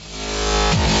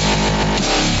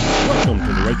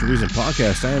Right to Reason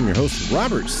podcast. I am your host,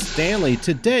 Robert Stanley.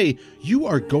 Today, you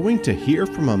are going to hear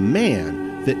from a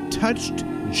man that touched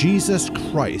Jesus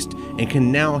Christ and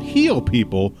can now heal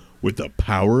people with the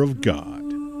power of God.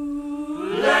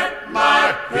 Let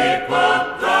my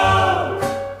people go.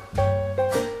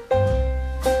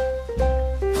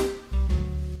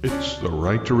 It's the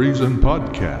Right to Reason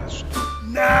podcast.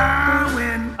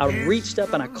 I reached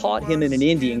up and I caught him in an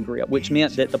Indian grip, which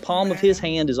meant that the palm of his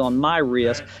hand is on my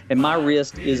wrist and my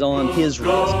wrist is on his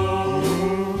wrist.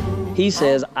 He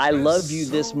says, I love you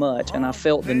this much, and I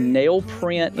felt the nail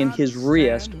print in his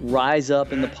wrist rise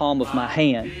up in the palm of my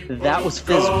hand. That was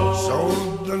physical. So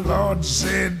the Lord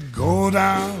said, go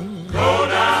down,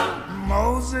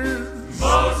 Moses.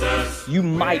 You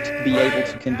might be able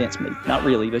to convince me, not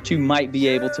really, but you might be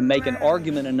able to make an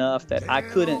argument enough that I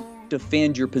couldn't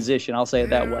defend your position. I'll say it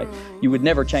that way. You would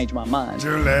never change my mind.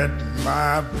 To let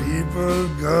my people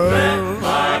go. Let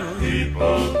my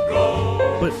people go.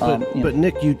 But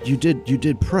Nick, you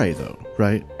did pray though,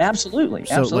 right? Absolutely,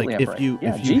 So, absolutely. like, I prayed.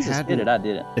 Jesus did it. I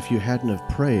didn't. If you hadn't have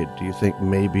prayed, do you think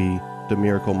maybe the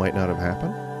miracle might not have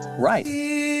happened? Right. It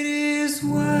is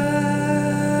well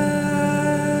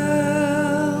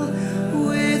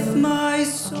with my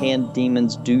soul. Can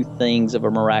demons do things of a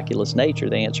miraculous nature?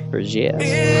 The answer is yes.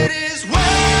 It is well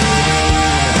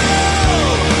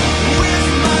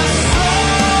with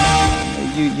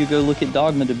my soul. You go look at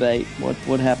Dogma Debate.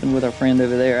 What happened with our friend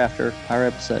over there after our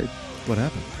episode? What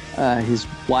happened? His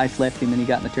wife left him and he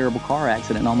got in a terrible car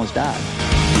accident and almost died.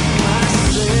 My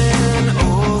sin,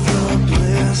 oh, the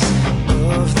bliss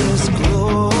of this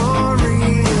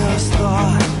glorious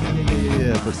thought.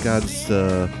 Yeah, but God's,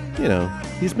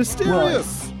 he's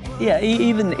mysterious. Yeah,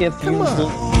 even if Come you on.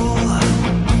 look,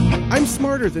 I'm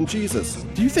smarter than Jesus.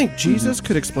 Do you think Jesus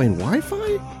could explain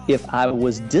Wi-Fi? if I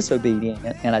was disobedient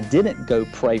and I didn't go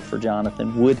pray for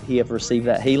Jonathan, would he have received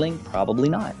that healing? Probably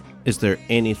not. Is there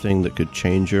anything that could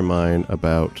change your mind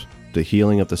about the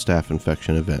healing of the staph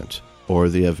infection event or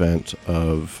the event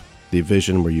of the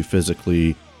vision where you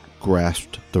physically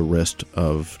grasped the wrist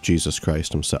of Jesus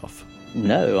Christ himself?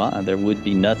 No, there would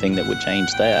be nothing that would change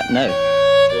that. No.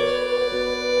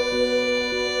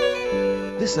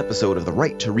 This episode of the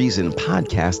Right to Reason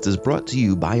podcast is brought to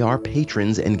you by our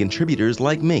patrons and contributors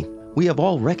like me. We have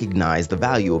all recognized the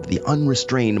value of the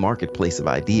unrestrained marketplace of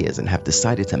ideas and have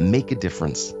decided to make a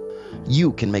difference.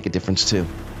 You can make a difference too.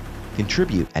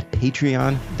 Contribute at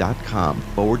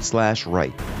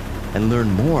patreon.com/right and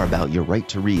learn more about your right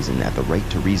to reason at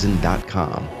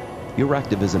therighttoreason.com. Your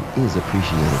activism is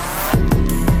appreciated.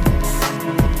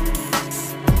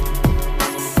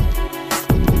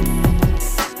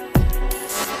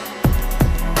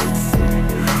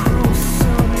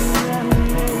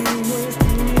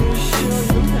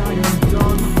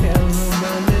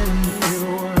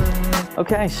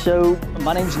 Okay, so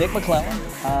my name is Nick McClellan.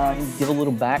 Give a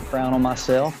little background on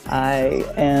myself. I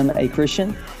am a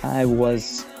Christian. I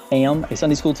am a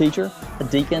Sunday school teacher, a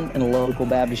deacon in a local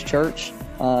Baptist church.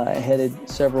 I headed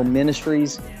several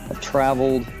ministries. I've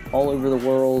traveled all over the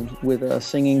world with a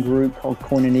singing group called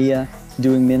Koinonia,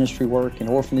 doing ministry work in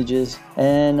orphanages.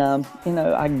 And,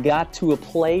 I got to a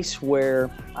place where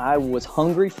I was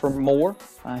hungry for more.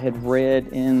 I had read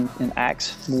in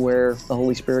Acts where the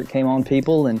Holy Spirit came on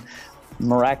people and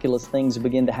miraculous things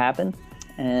began to happen.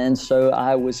 And so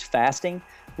I was fasting,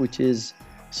 which is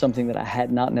something that I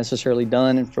had not necessarily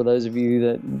done. And for those of you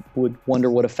that would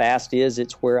wonder what a fast is,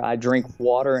 it's where I drink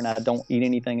water and I don't eat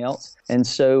anything else. And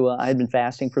so I had been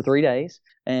fasting for 3 days,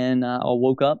 and I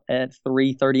woke up at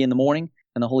 3:30 in the morning,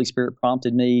 and the Holy Spirit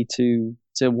prompted me to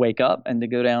wake up and to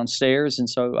go downstairs. And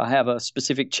so I have a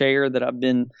specific chair that I've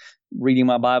been reading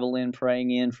my Bible in,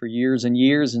 praying in for years and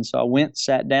years. And so I went,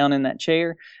 sat down in that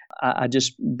chair. I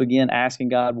just began asking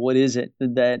God, what is it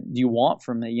that you want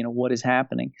from me? What is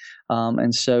happening?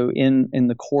 And so in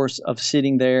the course of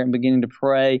sitting there and beginning to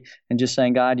pray and just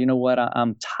saying, God, you know what?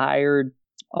 I'm tired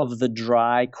of the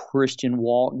dry Christian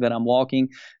walk that I'm walking,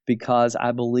 because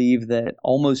I believe that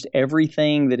almost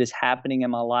everything that is happening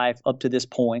in my life up to this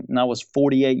point, and I was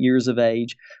 48 years of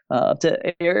age,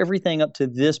 everything up to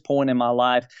this point in my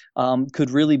life could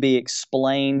really be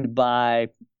explained by,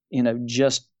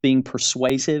 just being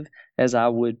persuasive as I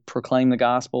would proclaim the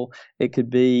gospel. It could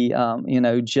be,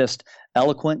 just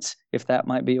eloquence, if that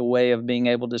might be a way of being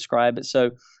able to describe it.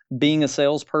 So being a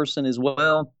salesperson as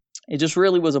well, it just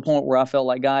really was a point where I felt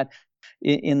like, God,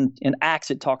 in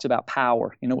Acts, it talks about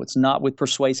power. It's not with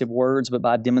persuasive words, but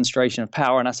by demonstration of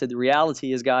power. And I said, the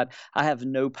reality is, God, I have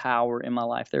no power in my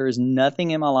life. There is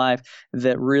nothing in my life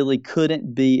that really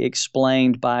couldn't be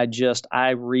explained by just,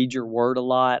 I read your word a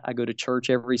lot, I go to church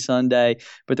every Sunday,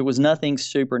 but there was nothing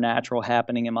supernatural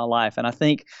happening in my life. And I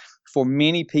think for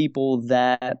many people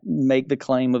that make the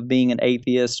claim of being an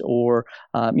atheist or,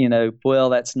 well,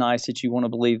 that's nice that you want to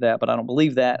believe that, but I don't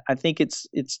believe that. I think it's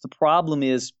the problem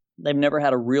is they've never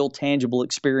had a real tangible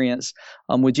experience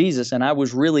with Jesus. And I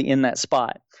was really in that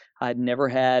spot. I'd never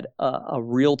had a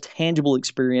real tangible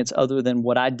experience other than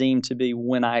what I deemed to be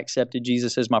when I accepted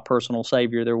Jesus as my personal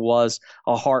Savior. There was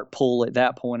a heart pull at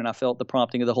that point, and I felt the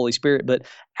prompting of the Holy Spirit. But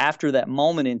after that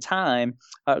moment in time,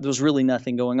 there was really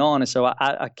nothing going on. And so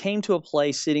I came to a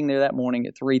place sitting there that morning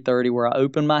at 3:30 where I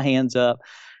opened my hands up,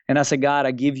 and I said, God,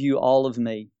 I give you all of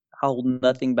me. I hold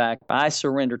nothing back. I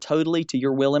surrender totally to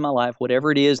your will in my life,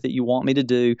 whatever it is that you want me to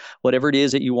do, whatever it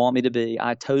is that you want me to be.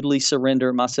 I totally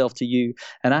surrender myself to you.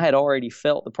 And I had already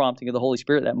felt the prompting of the Holy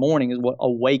Spirit that morning is what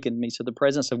awakened me. So the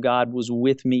presence of God was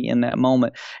with me in that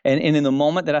moment. And in the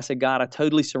moment that I said, God, I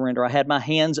totally surrender, I had my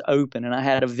hands open and I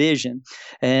had a vision.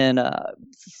 And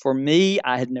for me,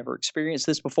 I had never experienced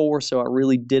this before, so I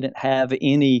really didn't have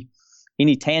any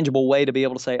tangible way to be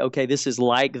able to say, okay, this is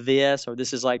like this or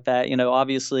this is like that.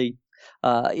 Obviously,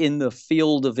 in the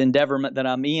field of endeavorment that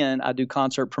I'm in, I do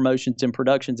concert promotions and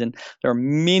productions, and there are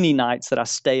many nights that I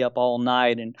stay up all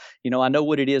night. And, I know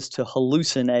what it is to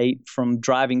hallucinate from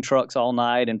driving trucks all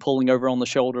night and pulling over on the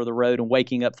shoulder of the road and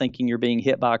waking up thinking you're being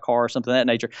hit by a car or something of that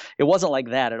nature. It wasn't like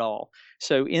that at all.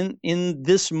 So in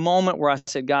this moment where I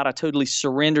said, God, I totally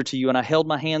surrender to you, and I held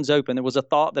my hands open, there was a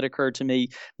thought that occurred to me.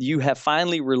 You have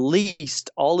finally released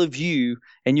all of you,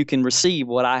 and you can receive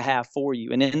what I have for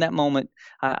you. And in that moment,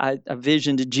 I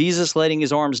visioned Jesus letting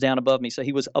his arms down above me. So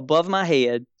he was above my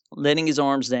head, letting his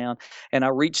arms down, and I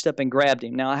reached up and grabbed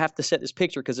him. Now, I have to set this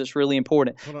picture because it's really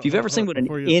important. If you've ever seen what an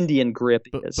Indian grip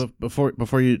is.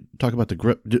 Before you talk about the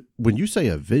grip, when you say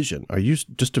a vision, are you,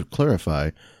 just to clarify,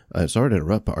 sorry to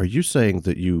interrupt, but are you saying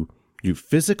that you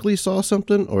physically saw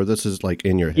something, or this is like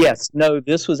in your head? Yes. No,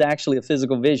 this was actually a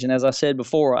physical vision. As I said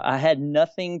before, I had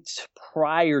nothing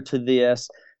prior to this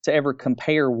to ever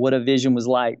compare what a vision was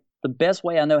like. The best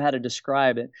way I know how to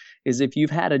describe it is if you've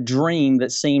had a dream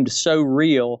that seemed so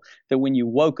real that when you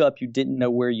woke up, you didn't know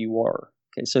where you were.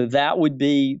 Okay, so that would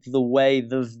be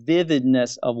the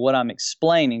vividness of what I'm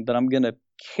explaining, but I'm going to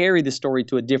carry the story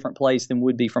to a different place than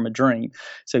would be from a dream.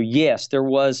 So yes, there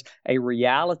was a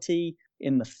reality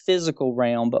in the physical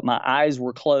realm, but my eyes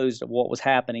were closed of what was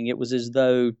happening. It was as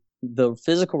though the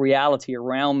physical reality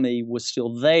around me was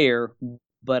still there,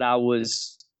 but I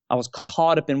was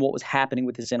caught up in what was happening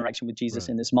with this interaction with Jesus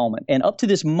in this moment. And up to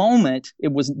this moment,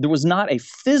 there was not a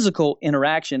physical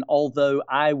interaction, although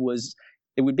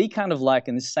it would be kind of like,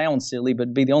 and this sounds silly, but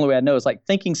it'd be the only way I know, it's like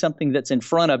thinking something that's in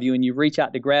front of you and you reach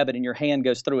out to grab it and your hand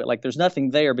goes through it. Like there's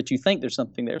nothing there, but you think there's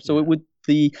something there. So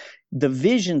the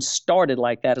vision started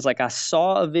like that. It's like I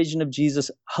saw a vision of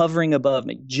Jesus hovering above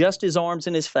me, just his arms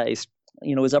and his face.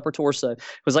 His upper torso. It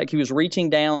was like he was reaching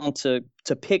down to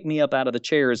pick me up out of the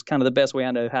chair is kind of the best way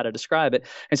I know how to describe it.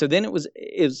 And so then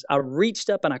I reached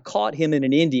up and I caught him in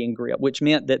an Indian grip, which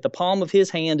meant that the palm of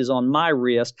his hand is on my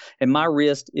wrist and my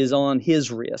wrist is on his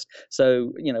wrist.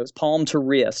 So, it's palm to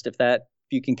wrist, if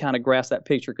you can kind of grasp that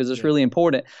picture, because it's really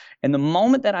important. And the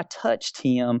moment that I touched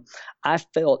him, I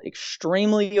felt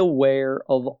extremely aware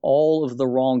of all of the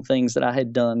wrong things that I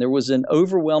had done. There was an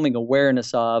overwhelming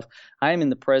awareness of, I am in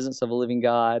the presence of a living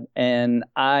God, and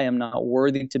I am not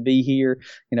worthy to be here.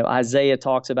 Isaiah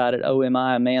talks about it, oh, am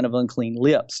I a man of unclean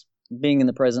lips? Being in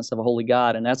the presence of a holy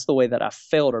God. And that's the way that I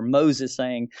felt, or Moses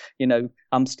saying,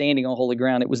 I'm standing on holy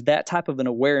ground. It was that type of an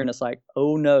awareness, like,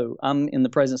 oh no, I'm in the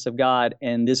presence of God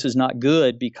and this is not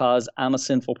good because I'm a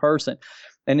sinful person.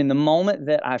 And in the moment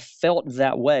that I felt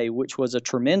that way, which was a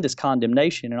tremendous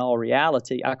condemnation in all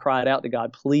reality, I cried out to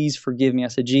God, please forgive me. I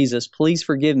said, Jesus, please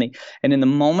forgive me. And in the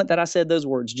moment that I said those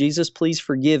words, Jesus, please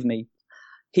forgive me,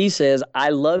 he says, I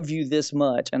love you this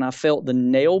much. And I felt the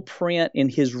nail print in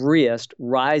his wrist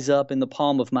rise up in the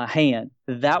palm of my hand.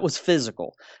 That was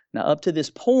physical. Now, up to this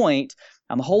point,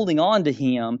 I'm holding on to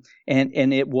him,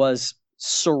 and it was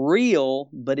surreal,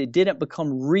 but it didn't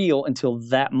become real until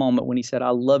that moment when he said, I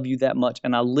love you that much.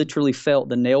 And I literally felt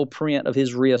the nail print of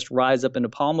his wrist rise up in the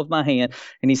palm of my hand.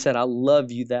 And he said, I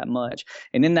love you that much.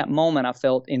 And in that moment, I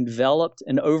felt enveloped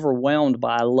and overwhelmed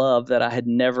by a love that I had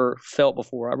never felt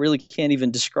before. I really can't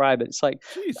even describe it. It's like,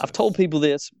 Jesus. I've told people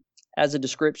this as a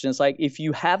description. It's like if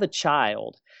you have a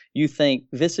child you think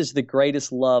this is the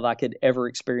greatest love I could ever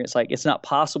experience. Like, it's not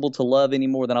possible to love any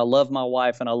more than I love my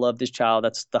wife and I love this child.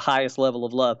 That's the highest level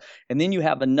of love. And then you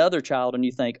have another child and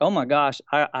you think, oh my gosh,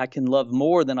 I can love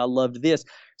more than I loved this.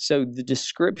 So the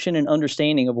description and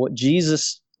understanding of what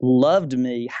Jesus loved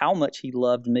me, how much he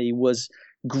loved me, was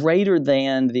greater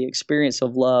than the experience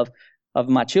of love of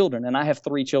my children. And I have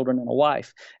 3 children and a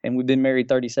wife, and we've been married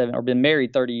 30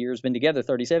 years, been together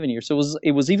 37 years. So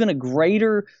it was even a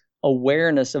greater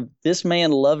awareness of this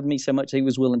man loved me so much he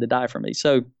was willing to die for me.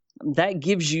 So that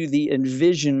gives you the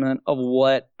envisionment of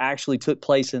what actually took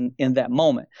place in that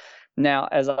moment. Now,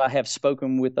 as I have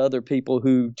spoken with other people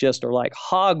who just are like,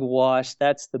 hogwash,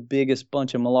 that's the biggest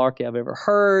bunch of malarkey I've ever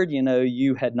heard.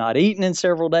 You had not eaten in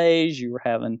several days. You were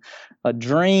having a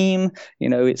dream.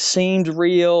 It seemed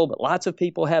real, but lots of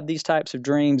people have these types of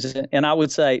dreams. And I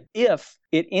would say if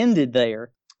it ended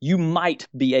there, you might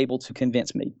be able to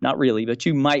convince me. Not really, but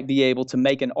you might be able to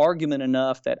make an argument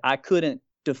enough that I couldn't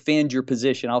defend your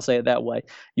position. I'll say it that way.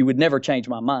 You would never change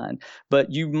my mind,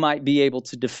 but you might be able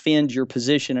to defend your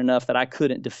position enough that I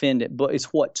couldn't defend it. But it's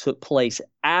what took place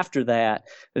after that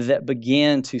that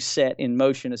began to set in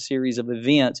motion a series of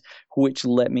events which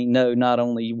let me know not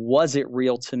only was it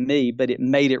real to me, but it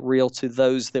made it real to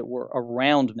those that were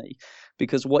around me.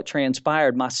 Because what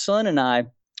transpired, my son and I,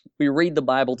 we read the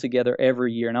Bible together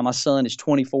every year. Now, my son is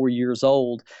 24 years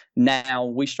old now.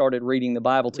 We started reading the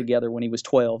Bible together when he was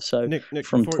 12. So Nick,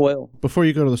 from 12. Before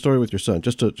you go to the story with your son,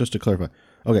 just to clarify.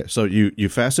 Okay, so you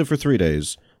fasted for 3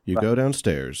 days. You go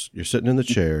downstairs. You're sitting in the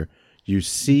chair. You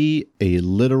see a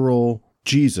literal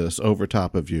Jesus over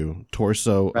top of you,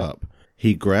 torso up.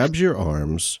 He grabs your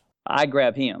arms. I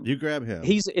grab him. You grab him.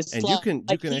 He's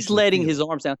letting his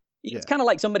arms down. It's kind of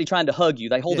like somebody trying to hug you.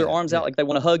 They hold their arms out like they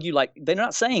want to hug you. Like they're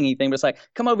not saying anything, but it's like,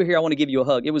 come over here. I want to give you a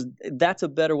hug. That's a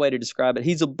better way to describe it.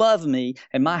 He's above me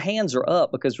and my hands are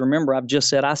up because remember, I've just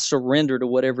said, I surrender to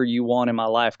whatever you want in my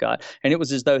life, God. And it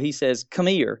was as though he says, come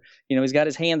here. He's got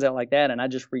his hands out like that. And I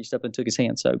just reached up and took his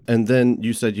hand. So, and then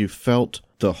you said you felt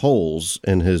the holes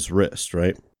in his wrist,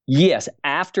 right? Yes.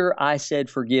 After I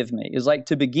said, forgive me, it's like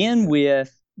to begin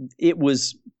with, it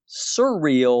was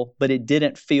surreal, but it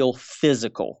didn't feel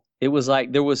physical. It was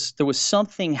like there was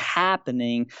something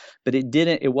happening, but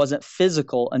it wasn't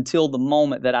physical until the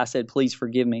moment that I said, please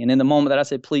forgive me. And in the moment that I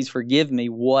said, please forgive me,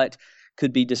 what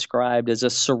could be described as a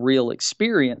surreal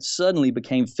experience suddenly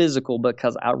became physical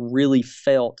because I really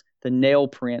felt the nail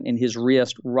print in his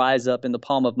wrist rise up in the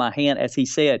palm of my hand as he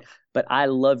said, but I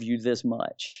love you this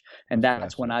much. And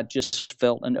that's when I just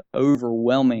felt an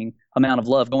overwhelming amount of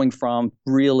love going from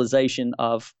realization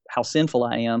of how sinful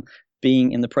I am,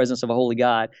 being in the presence of a holy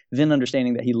God, then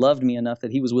understanding that he loved me enough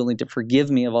that he was willing to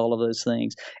forgive me of all of those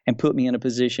things and put me in a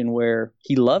position where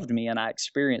he loved me and I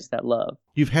experienced that love.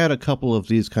 You've had a couple of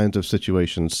these kinds of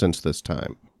situations since this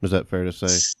time. Is that fair to say?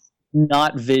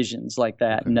 Not visions like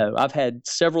that. No, I've had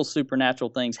several supernatural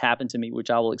things happen to me,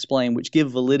 which I will explain, which give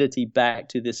validity back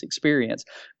to this experience.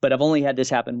 But I've only had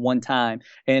this happen one time.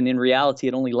 And in reality,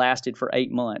 it only lasted for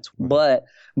 8 months. But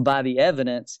by the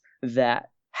evidence that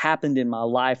happened in my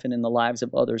life and in the lives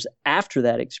of others after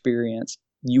that experience,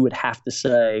 you would have to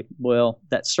say, well,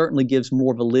 that certainly gives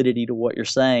more validity to what you're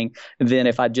saying than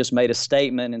if I just made a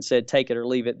statement and said, take it or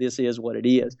leave it. This is what it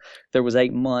is. There was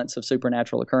 8 months of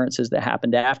supernatural occurrences that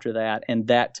happened after that. And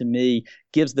that to me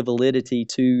gives the validity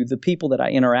to the people that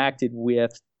I interacted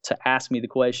with to ask me the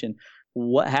question,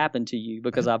 what happened to you?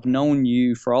 Because I've known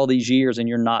you for all these years and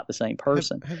you're not the same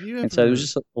person. Have you ever, and so there's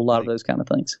just a lot of those kind of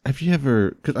things. Have you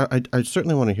ever, because I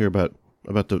certainly want to hear about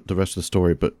the rest of the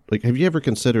story, but have you ever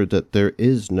considered that there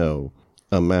is no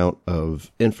amount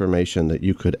of information that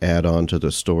you could add on to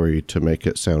the story to make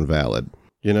it sound valid?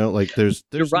 There's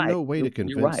no way to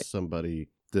convince somebody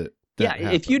that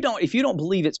happened. If you don't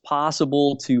believe it's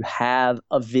possible to have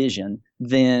a vision,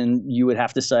 then you would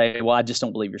have to say, well, I just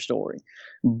don't believe your story.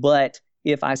 But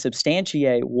if I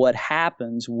substantiate what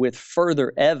happens with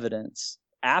further evidence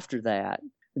after that,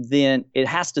 then it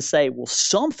has to say, well,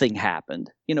 something happened.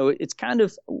 It's kind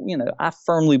of, I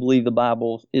firmly believe the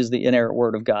Bible is the inerrant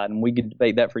word of God, and we could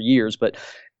debate that for years, but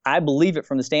I believe it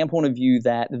from the standpoint of view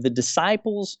that the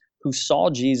disciples who saw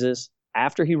Jesus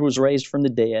after he was raised from the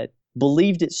dead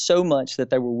believed it so much that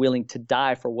they were willing to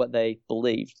die for what they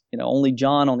believed. Only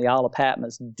John on the Isle of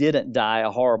Patmos didn't die a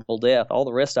horrible death. All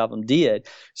the rest of them did.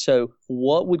 So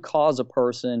what would cause a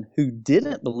person who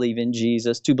didn't believe in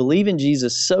Jesus to believe in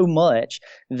Jesus so much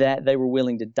that they were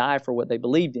willing to die for what they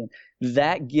believed in?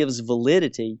 That gives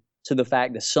validity to the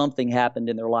fact that something happened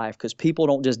in their life, because people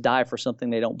don't just die for something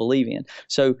they don't believe in.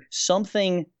 So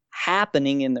something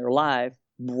happening in their life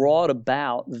brought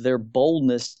about their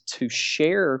boldness to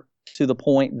share to the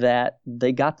point that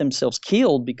they got themselves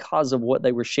killed because of what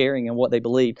they were sharing and what they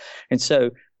believed. And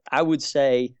so I would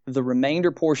say the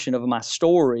remainder portion of my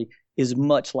story is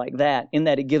much like that, in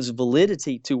that it gives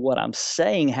validity to what I'm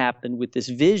saying happened with this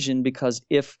vision, because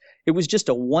if it was just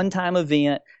a one-time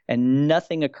event and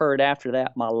nothing occurred after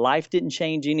that, my life didn't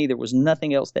change any, there was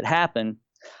nothing else that happened,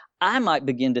 I might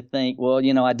begin to think, well,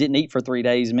 I didn't eat for 3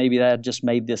 days. Maybe I just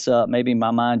made this up. Maybe my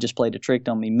mind just played a trick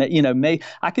on me.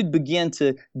 I could begin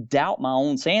to doubt my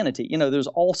own sanity. There's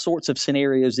all sorts of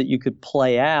scenarios that you could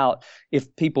play out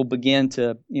if people begin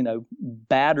to,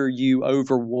 batter you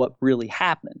over what really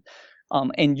happened.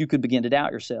 And you could begin to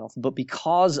doubt yourself. But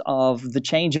because of the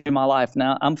change in my life,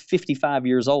 now I'm 55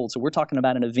 years old. So we're talking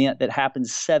about an event that happened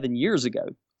 7 years ago.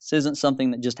 This isn't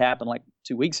something that just happened like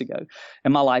 2 weeks ago.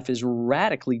 And my life is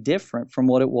radically different from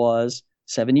what it was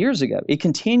 7 years ago. It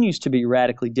continues to be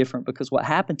radically different because what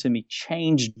happened to me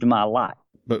changed my life.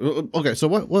 But okay, so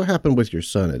what happened with your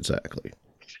son exactly?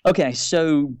 Okay,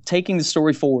 so taking the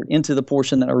story forward into the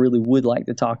portion that I really would like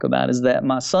to talk about is that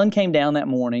my son came down that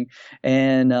morning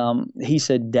and he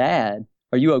said, "Dad,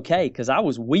 are you okay?" Because I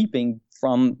was weeping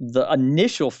from the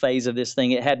initial phase of this thing.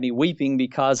 It had me weeping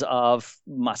because of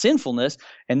my sinfulness.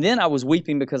 And then I was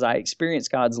weeping because I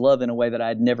experienced God's love in a way that I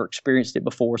had never experienced it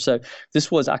before. So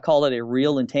I call it a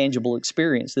real and tangible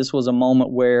experience. This was a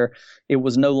moment where it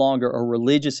was no longer a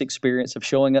religious experience of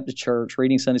showing up to church,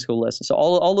 reading Sunday school lessons. So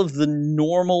all of the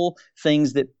normal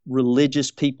things that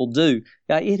religious people do,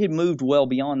 it had moved well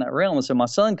beyond that realm. And so my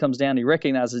son comes down, he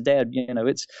recognizes, "Dad,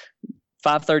 it's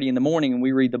 5:30 in the morning and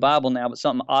we read the Bible now, but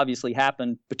something obviously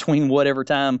happened between whatever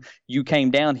time you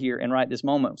came down here and right this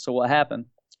moment." So what happened?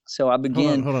 So I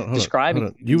began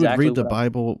describing. You would read the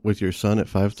Bible with your son at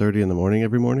 5:30 in the morning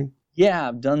every morning? Yeah,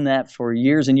 I've done that for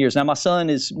years and years. Now, my son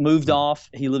is moved off.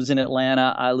 He lives in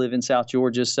Atlanta. I live in South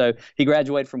Georgia. So he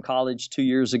graduated from college 2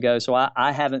 years ago. So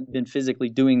I haven't been physically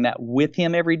doing that with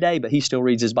him every day, but he still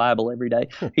reads his Bible every day.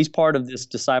 He's part of this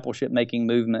discipleship making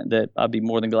movement that I'd be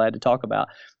more than glad to talk about.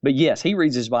 But yes, he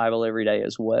reads his Bible every day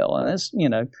as well. And that's,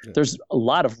 there's a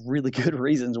lot of really good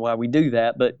reasons why we do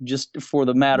that. But just for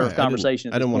the matter of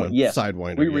conversation, I didn't want to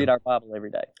sidewind. We read our Bible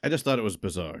every day. I just thought it was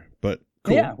bizarre, but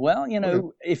cool. Yeah, well,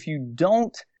 if you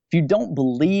don't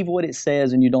believe what it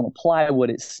says and you don't apply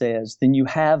what it says, then you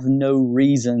have no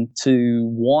reason to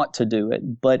want to do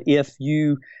it. But if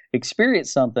you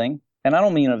experience something, and I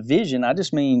don't mean a vision, I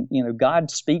just mean, God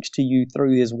speaks to you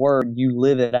through his word, you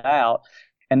live it out,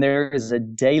 and there is a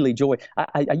daily joy.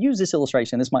 I use this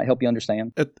illustration. This might help you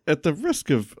understand. At the risk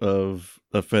of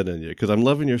offending you, because I'm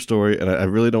loving your story, and I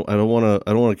really don't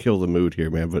want to kill the mood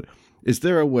here, man. But is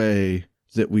there a way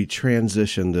that we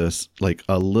transition this like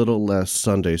a little less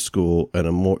Sunday school and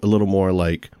a little more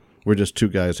like we're just two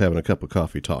guys having a cup of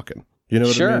coffee talking? You know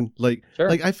what I mean? Like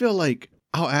I feel like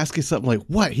I'll ask you something like,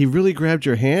 "What? He really grabbed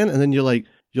your hand?" And then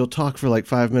you'll talk for like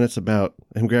 5 minutes about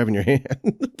him grabbing your hand.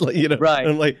 Right. And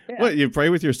I'm like, "What? You pray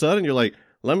with your son?" And you're like,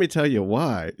 "Let me tell you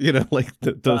why."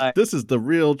 Right. This is the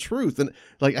real truth. And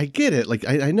like, I get it. Like,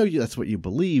 I know that's what you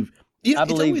believe. I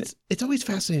believe it. It's always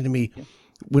fascinating to me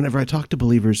whenever I talk to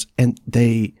believers and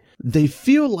they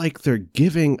feel like they're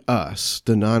giving us,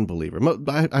 the non-believer.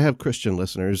 I have Christian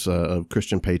listeners,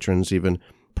 Christian patrons even.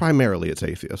 Primarily it's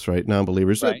atheists, right?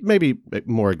 Non-believers, right. Maybe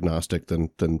more agnostic than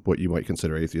what you might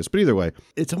consider atheists. But either way,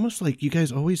 it's almost like you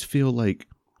guys always feel like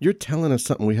you're telling us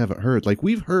something we haven't heard. Like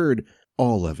we've heard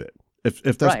all of it,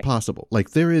 if that's possible.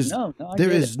 Like there is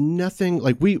nothing,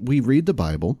 like we read the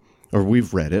Bible, or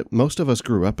we've read it. Most of us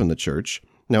grew up in the church.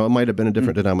 Now, it might have been a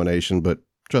different denomination, but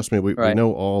trust me, we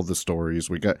know all the stories.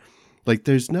 We got, like,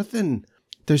 there's nothing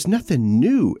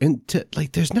new, and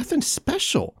there's nothing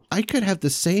special. I could have the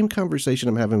same conversation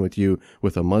I'm having with you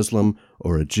with a Muslim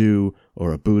or a Jew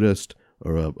or a Buddhist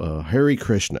or a Hare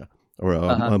Krishna or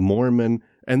a Mormon,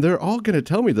 and they're all going to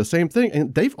tell me the same thing,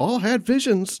 and they've all had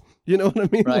visions. You know what I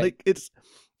mean? Right. Like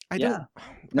I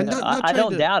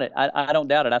don't doubt it. I don't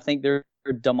doubt it. I think they're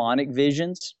demonic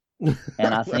visions.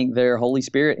 And I think they're Holy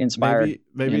Spirit inspired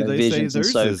maybe they visions. say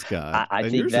theirs is God. I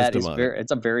think that is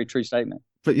it's a very true statement.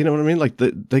 But you know what I mean? Like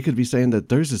they could be saying that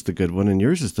theirs is the good one and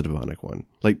yours is the demonic one.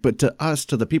 Like, but to us,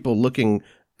 to the people looking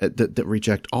at that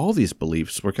reject all these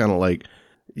beliefs, we're kind of like,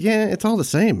 yeah, it's all the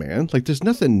same, man. Like there's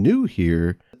nothing new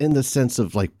here in the sense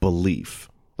of like belief.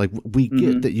 Like we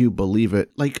get that you believe it,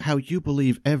 like how you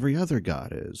believe every other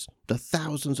God is. The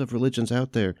thousands of religions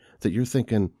out there that you're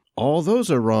thinking, all those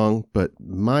are wrong, but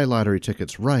my lottery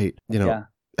ticket's right.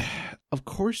 Of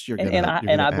course you're going to.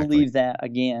 And I believe that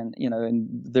again. And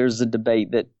there's a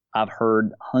debate that I've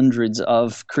heard hundreds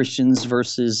of Christians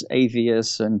versus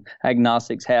atheists and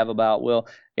agnostics have about, well,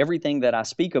 everything that I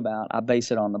speak about, I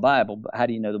base it on the Bible. But how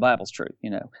do you know the Bible's true?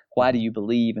 Why do you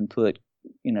believe and put,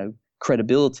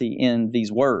 credibility in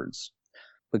these words?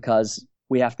 Because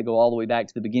we have to go all the way back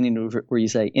to the beginning where you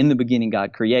say, in the beginning,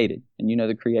 God created. And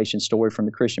the creation story from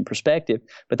the Christian perspective.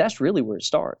 But that's really where it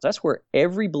starts. That's where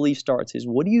every belief starts, is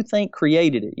what do you think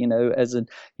created it?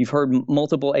 You've heard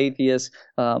multiple atheists,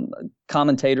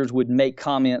 commentators would make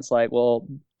comments like, well,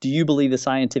 do you believe the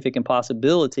scientific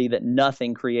impossibility that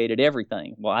nothing created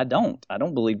everything? Well, I don't. I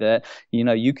don't believe that.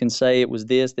 You can say it was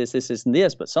this, and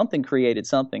this, but something created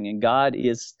something. And God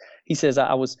is, he says,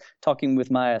 I was talking with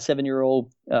my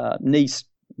 7-year-old niece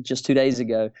just 2 days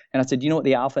ago, and I said, you know what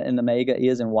the Alpha and the Omega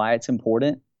is and why it's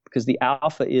important? Because the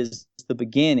Alpha is the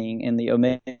beginning and the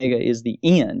Omega is the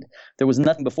end. There was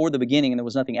nothing before the beginning and there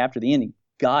was nothing after the ending.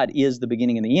 God is the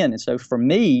beginning and the end. And so for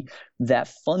me, that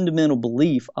fundamental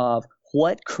belief of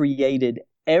what created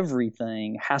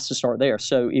everything has to start there.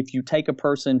 So if you take a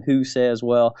person who says,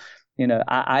 well,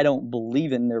 I don't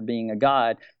believe in there being a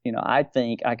God, I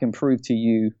think I can prove to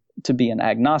you to be an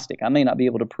agnostic. I may not be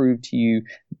able to prove to you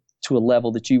to a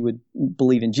level that you would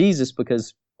believe in Jesus,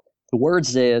 because the word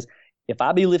says, if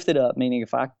I be lifted up, meaning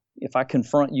if I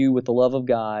confront you with the love of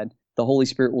God, the Holy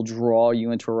Spirit will draw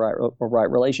you into a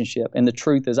right relationship. And the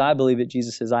truth is, I believe that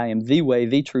Jesus says, I am the way,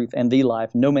 the truth, and the life.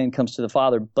 No man comes to the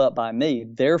Father but by me.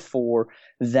 Therefore,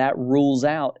 that rules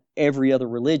out every other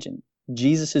religion.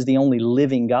 Jesus is the only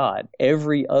living God.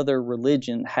 Every other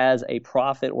religion has a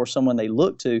prophet or someone they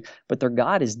look to, but their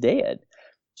God is dead.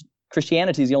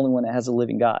 Christianity is the only one that has a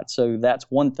living God. So that's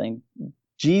one thing.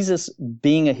 Jesus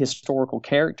being a historical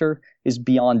character is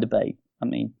beyond debate. I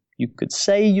mean, you could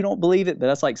say you don't believe it, but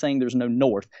that's like saying there's no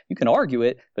north. You can argue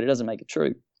it, but it doesn't make it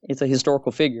true. It's a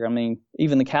historical figure. I mean,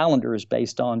 even the calendar is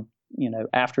based on,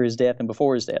 after his death and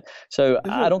before his death. So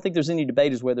I don't think there's any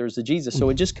debate as whether it's a Jesus. So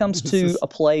it just comes to a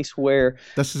place where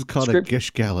this is called a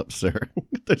Gish Gallop, sir.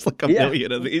 There's like a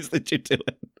million of these that you do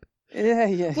it.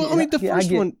 Yeah. Well, I mean,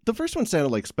 the first one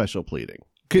sounded like special pleading.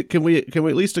 Can we at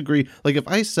least agree? Like, if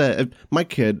I said my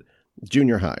kid,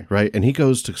 junior high, right, and he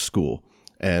goes to school,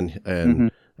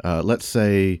 and let's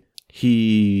say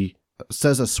he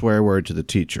says a swear word to the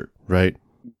teacher, right?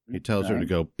 He tells her to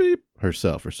go beep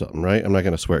herself or something, right? I'm not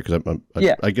going to swear because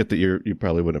I get that you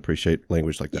probably wouldn't appreciate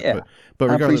language like that. Yeah. But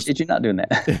regardless, I appreciate you not doing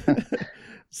that.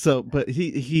 So, but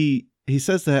he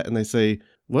says that, and they say,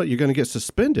 well, you're going to get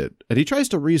suspended. And he tries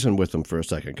to reason with them for a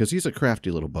second because he's a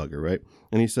crafty little bugger, right?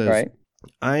 And he says, right.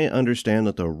 I understand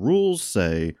that the rules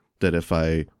say that if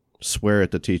I swear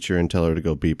at the teacher and tell her to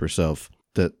go beep herself,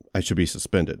 that I should be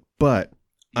suspended. But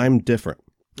I'm different.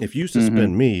 If you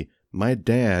suspend me, my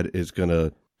dad is going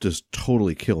to just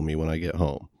totally kill me when I get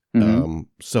home.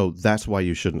 So that's why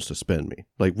you shouldn't suspend me.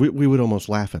 Like, we would almost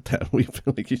laugh at that. We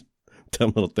feel like, you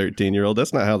dumb little 13-year-old.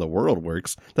 That's not how the world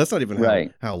works. That's not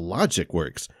even how logic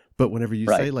works. But whenever you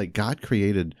say, like, God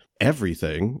created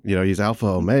everything, he's Alpha,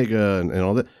 Omega, and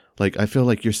all that, like, I feel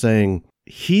like you're saying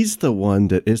he's the one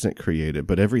that isn't created,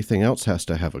 but everything else has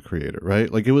to have a creator,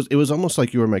 right? Like, it was almost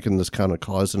like you were making this kind of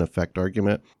cause and effect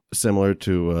argument, similar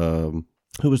to,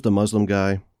 who was the Muslim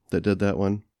guy that did that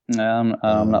one? No,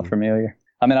 I'm not familiar.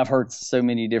 I mean, I've heard so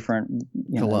many different,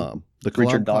 Kalam, the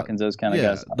Richard Dawkins, those kind of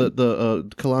guys. The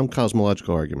Kalam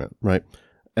cosmological argument, right?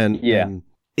 And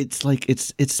it's like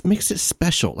it makes it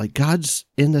special. Like, God's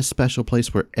in this special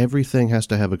place where everything has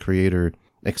to have a creator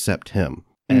except him,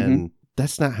 and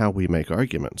that's not how we make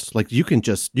arguments. Like, you can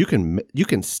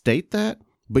state that,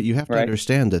 but you have to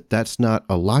understand that that's not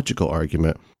a logical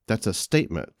argument. That's a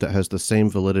statement that has the same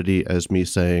validity as me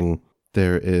saying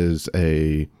there is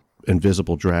a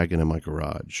invisible dragon in my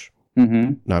garage.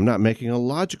 Now, I'm not making a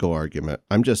logical argument.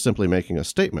 I'm just simply making a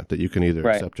statement that you can either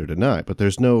accept or deny. But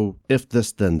there's no if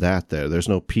this, then that there. There's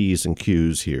no P's and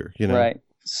Q's here. Right.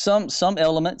 Some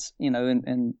elements,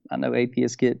 and I know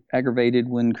atheists get aggravated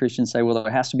when Christians say, well,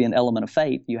 there has to be an element of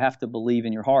faith. You have to believe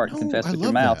in your heart and confess with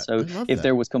your mouth. So if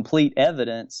there was complete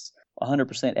evidence,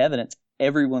 100% evidence,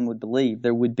 everyone would believe.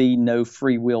 There would be no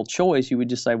free will choice. You would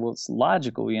just say, well, it's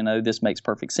logical. This makes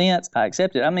perfect sense. I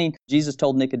accept it. I mean, Jesus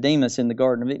told Nicodemus in the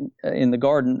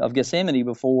Garden of Gethsemane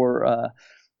before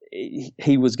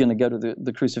he was going to go to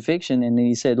the crucifixion, and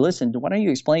he said, listen, why don't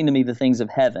you explain to me the things of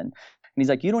heaven? And he's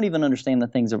like, you don't even understand the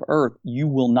things of earth. You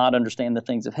will not understand the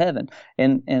things of heaven.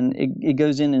 And it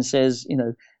goes in and says,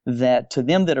 that to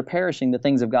them that are perishing, the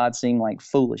things of God seem like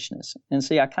foolishness. And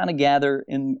see, I kind of gather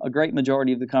in a great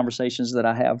majority of the conversations that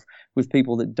I have with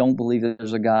people that don't believe that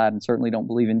there's a God and certainly don't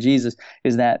believe in Jesus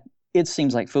is that it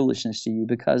seems like foolishness to you,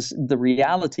 because the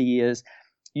reality is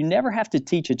you never have to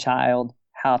teach a child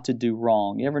how to do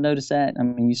wrong. You ever notice that? I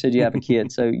mean, you said you have a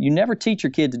kid, so you never teach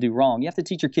your kid to do wrong. You have to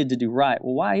teach your kid to do right.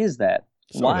 Well, why is that?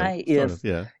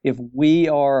 If we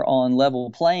are on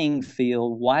level playing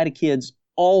field, why do kids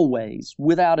always,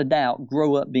 without a doubt,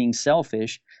 grow up being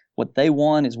selfish? What they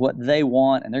want is what they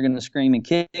want, and they're going to scream and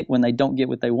kick when they don't get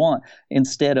what they want.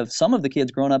 Instead of some of the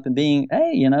kids growing up and being,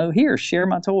 hey, here, share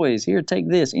my toys. Here, take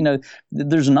this.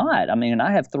 There's not. I mean,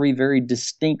 I have 3 very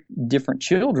distinct, different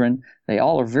children. They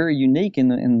all are very unique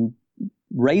and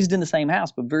raised in the same house,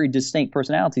 but very distinct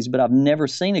personalities. But I've never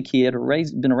seen a kid or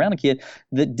been around a kid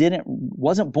that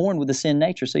wasn't born with a sin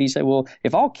nature. So you say, well,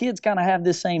 if all kids kind of have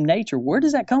this same nature, where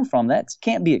does that come from? That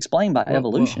can't be explained by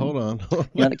evolution. Hold on.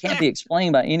 That can't be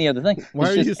explained by any other thing.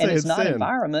 Why are you saying and it's not sin?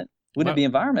 Environment. Wouldn't it be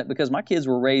environment? Because my kids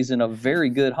were raised in a very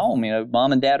good home.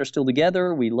 Mom and dad are still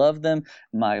together. We love them.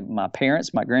 My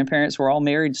parents, my grandparents were all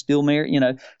married, still married.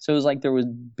 So it was like there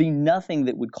would be nothing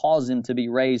that would cause them to be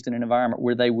raised in an environment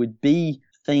where they would be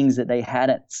things that they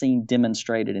hadn't seen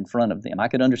demonstrated in front of them. I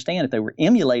could understand if they were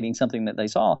emulating something that they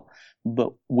saw,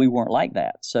 but we weren't like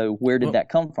that. So where did that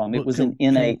come from? It was an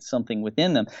innate something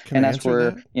within them. And that's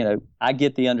where, I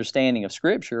get the understanding of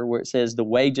Scripture where it says the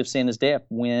wage of sin is death.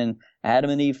 When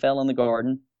Adam and Eve fell in the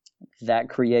garden, that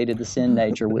created the sin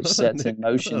nature, which sets in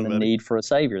motion the need for a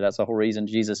Savior. That's the whole reason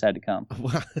Jesus had to come.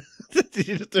 Did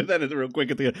you just throw that in real quick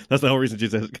at the end? That's the whole reason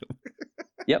Jesus had to come.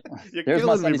 Yep. You're There's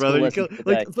my Sunday school lesson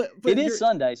today. But it is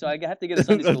Sunday, so I have to get a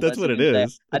Sunday school lesson. That's what it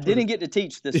is. I didn't get to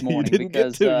teach this morning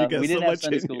because we didn't have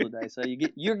Sunday school today. So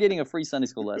you're getting a free Sunday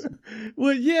school lesson.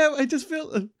 Well, yeah, I just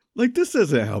feel like this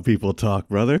isn't how people talk,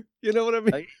 brother. You know what I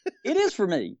mean? It is for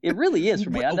me. It really is for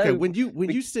me. I know. Okay, when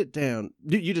you sit down,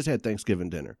 you just had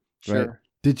Thanksgiving dinner, right? Sure.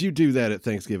 Did you do that at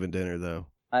Thanksgiving dinner, though?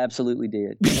 I absolutely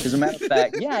did. As a matter of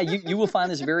fact, you will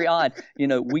find this very odd.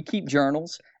 We keep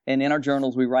journals, and in our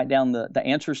journals, we write down the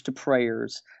answers to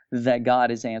prayers that God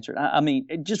has answered. I mean,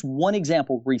 just one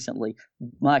example recently,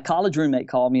 my college roommate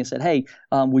called me and said, hey,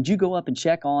 would you go up and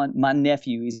check on my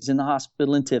nephew? He's in the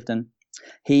hospital in Tifton.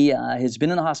 He has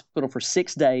been in the hospital for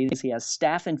 6 days. He has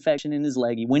staph infection in his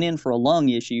leg. He went in for a lung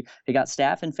issue. He got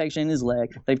staph infection in his leg.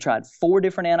 They've tried 4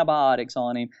 different antibiotics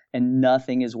on him, and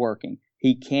nothing is working.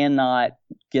 He cannot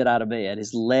get out of bed.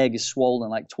 His leg is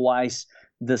swollen like twice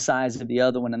the size of the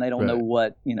other one, and they don't know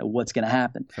what's going to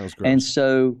happen. Sounds gross. And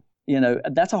so,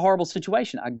 that's a horrible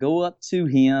situation. I go up to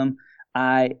him.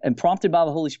 I am prompted by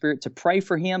the Holy Spirit to pray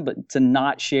for him, but to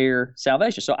not share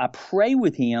salvation. So I pray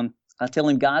with him. I tell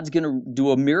him God's going to do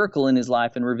a miracle in his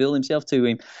life and reveal himself to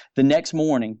him. The next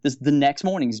morning,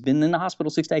 he's been in the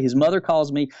hospital 6 days. His mother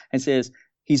calls me and says,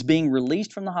 he's being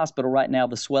released from the hospital right now.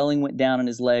 The swelling went down in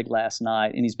his leg last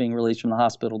night, and he's being released from the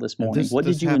hospital this morning. What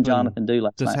did you and Jonathan do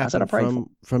last night? I said, I prayed for him.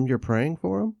 From your praying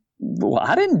for him? Well,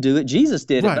 I didn't do it. Jesus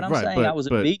did it, right, but I'm saying I was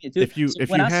obedient to it.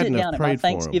 When I sit down at my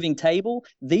Thanksgiving table,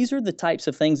 these are the types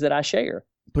of things that I share.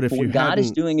 But if what God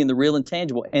is doing in the real and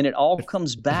tangible. And it all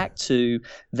comes back to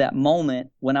that moment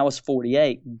when I was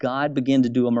 48, God began to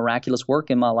do a miraculous work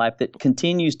in my life that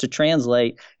continues to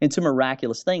translate into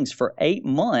miraculous things. For 8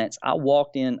 months, I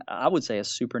walked in, I would say, a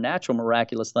supernatural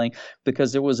miraculous thing,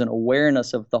 because there was an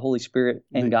awareness of the Holy Spirit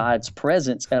and God's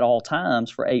presence at all times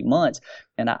for 8 months.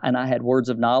 And I had words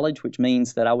of knowledge, which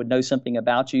means that I would know something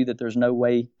about you that there's no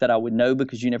way that I would know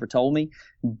because you never told me.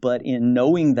 But in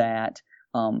knowing that,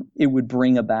 it would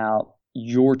bring about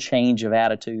your change of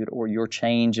attitude or your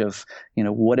change of,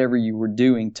 whatever you were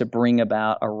doing to bring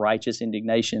about a righteous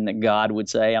indignation that God would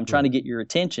say, I'm trying to get your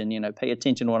attention, pay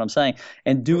attention to what I'm saying,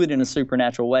 and do it in a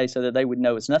supernatural way so that they would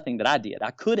know it's nothing that I did.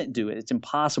 I couldn't do it. It's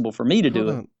impossible for me to do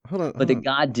it. But that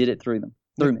God did it through them.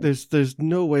 There's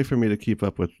no way for me to keep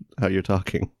up with how you're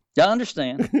talking. I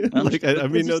understand. I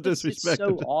mean, no disrespect.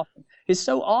 It's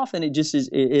so often. It just is.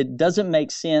 It doesn't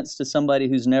make sense to somebody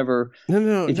who's never.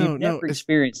 If you've never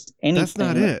experienced anything. That's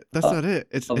not it. That's not it.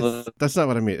 That's not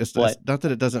what I mean. It's not that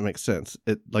it doesn't make sense.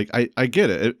 I get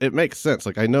it. It makes sense.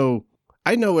 Like I know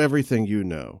everything you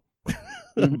know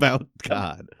about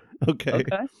God. Okay.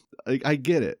 I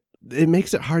get it. It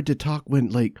makes it hard to talk when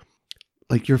like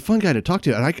you're a fun guy to talk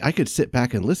to, and I could sit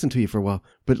back and listen to you for a while.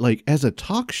 But like as a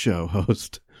talk show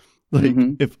host.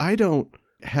 If I don't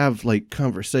have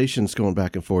conversations going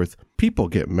back and forth, people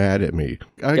get mad at me.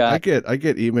 I get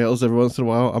emails every once in a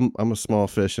while. I'm a small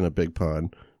fish in a big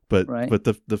pond, but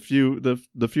the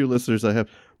few listeners I have,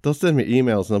 they'll send me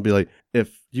emails and they'll be like,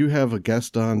 if you have a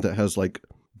guest on that has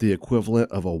the equivalent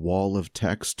of a wall of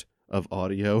text of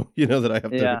audio, that I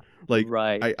have to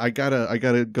I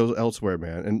gotta go elsewhere,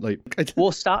 man. And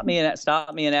well, stop me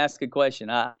and ask a question.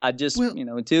 I just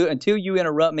until you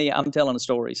interrupt me, I'm telling a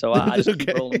story. So I just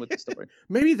keep rolling with the story.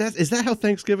 Maybe is that how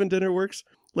Thanksgiving dinner works?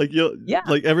 Like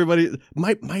like everybody.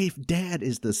 My dad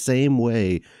is the same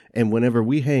way, and whenever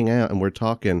we hang out and we're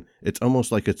talking, it's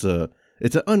almost like it's an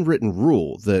unwritten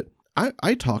rule that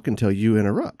I talk until you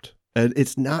interrupt, and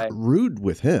it's not rude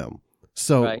with him.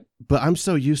 So, but I'm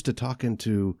so used to talking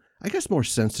to, I guess, more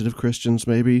sensitive Christians,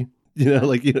 maybe.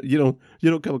 Like you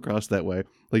don't come across that way.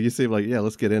 Like you seem like, yeah,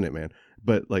 let's get in it, man.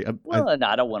 But like, and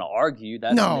I don't want to argue.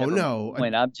 That's no.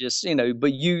 When I'm just,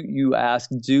 but you ask,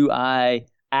 do I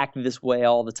act this way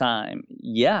all the time?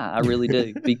 Yeah, I really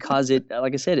do, because it,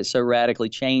 like I said, it so radically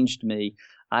changed me.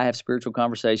 I have spiritual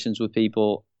conversations with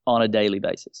people on a daily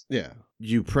basis. Yeah.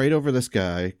 You prayed over this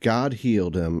guy, God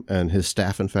healed him, and his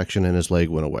staph infection in his leg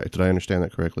went away. Did I understand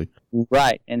that correctly?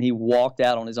 Right. And he walked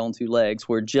out on his own two legs,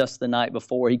 where just the night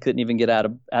before he couldn't even get out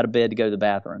of bed to go to the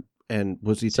bathroom. And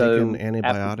was he taking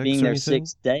antibiotics after being or there anything?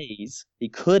 6 days, he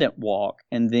couldn't walk.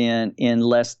 And then in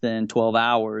less than 12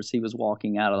 hours, he was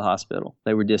walking out of the hospital.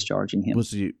 They were discharging him.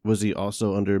 Was he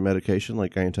also under medication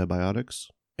like antibiotics?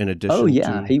 In addition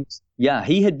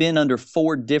he had been under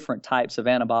 4 different types of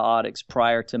antibiotics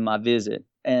prior to my visit.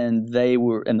 And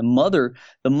the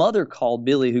mother called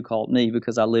Billy, who called me,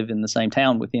 because I live in the same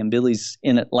town with him. Billy's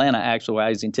in Atlanta, actually.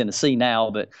 He's in Tennessee now,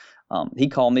 but he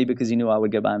called me because he knew I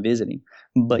would go by and visit him.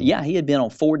 But yeah, he had been on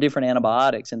 4 different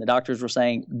antibiotics, and the doctors were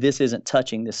saying, this isn't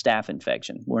touching the staph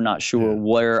infection. We're not sure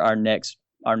where our next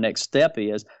step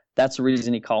is. That's the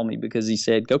reason he called me, because he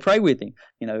said, go pray with him.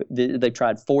 They've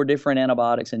tried 4 different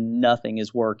antibiotics and nothing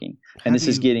is working. And this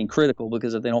is getting critical,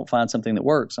 because if they don't find something that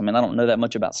works, I don't know that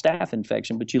much about staph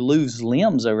infection, but you lose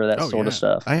limbs over that sort of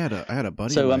stuff. I had a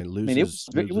buddy of mine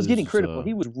it was getting critical.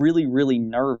 He was really, really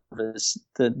nervous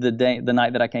the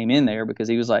night that I came in there, because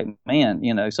he was like, man,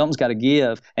 something's got to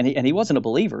give. And he wasn't a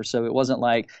believer. So it wasn't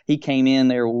like he came in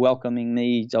there welcoming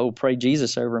me, pray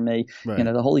Jesus over me. Right.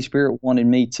 The Holy Spirit wanted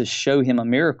me to show him a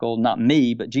miracle. Not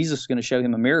me, but Jesus was going to show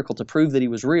him a miracle to prove that he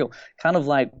was real. Kind of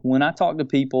like when I talk to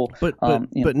people. But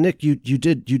Nick, you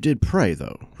did pray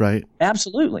though, right?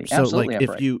 Absolutely, so absolutely.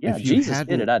 Like, if Jesus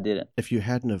did it, I didn't. If you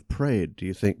hadn't have prayed, do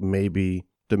you think maybe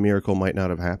the miracle might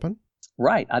not have happened?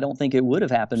 Right. I don't think it would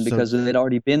have happened, because it had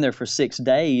already been there for 6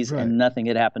 days and nothing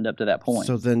had happened up to that point.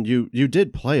 So then you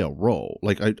did play a role.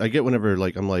 Like I get whenever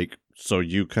I'm like, so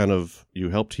you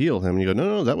helped heal him, and you go,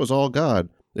 no, that was all God.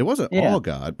 It wasn't all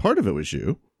God. Part of it was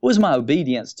you. It was my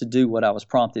obedience to do what I was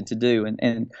prompted to do. And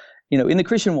in the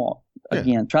Christian walk,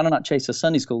 again, trying to not chase a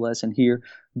Sunday school lesson here,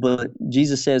 but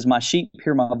Jesus says, my sheep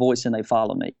hear my voice and they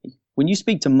follow me. When you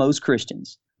speak to most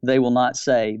Christians, they will not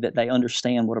say that they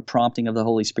understand what a prompting of the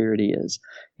Holy Spirit is.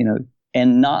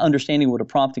 And not understanding what a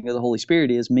prompting of the Holy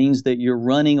Spirit is means that you're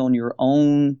running on your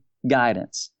own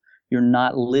guidance. You're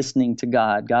not listening to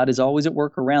God. God is always at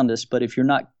work around us, but if you're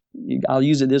not, I'll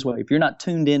use it this way, if you're not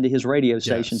tuned into his radio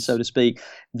station, so to speak,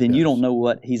 then you don't know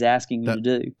what he's asking you to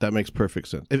do. That makes perfect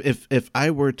sense. If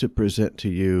I were to present to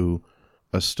you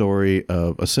a story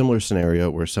of a similar scenario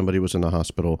where somebody was in the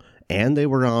hospital and they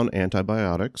were on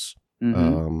antibiotics,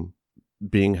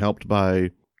 being helped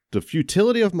by the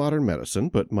futility of modern medicine,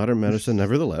 but modern medicine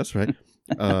nevertheless, right?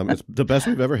 It's the best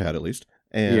we've ever had, at least.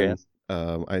 And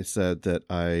I said that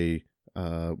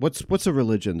what's a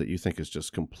religion that you think is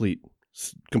just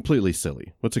completely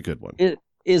silly? What's a good one? It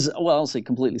is, I'll say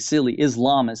completely silly.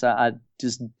 Islam is, I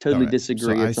just totally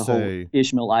disagree. So it's a whole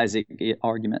Ishmael Isaac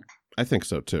argument. I think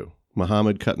so too.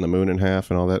 Muhammad cutting the moon in half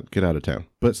and all that, get out of town.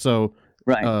 But so,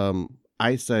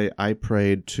 I say I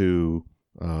prayed to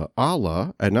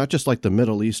Allah, and not just like the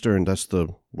Middle Eastern, that's the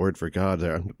word for God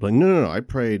there. Like, no, I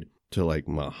prayed to like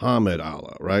Muhammad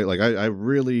Allah, right? Like I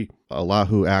really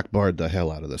Allahu Akbar'd the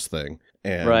hell out of this thing.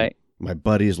 And my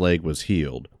buddy's leg was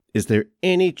healed. Is there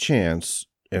any chance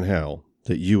in hell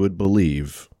that you would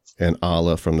believe in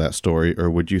Allah from that story? Or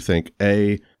would you think,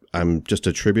 A, I'm just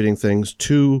attributing things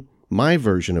to my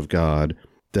version of God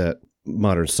that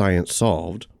modern science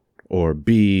solved, or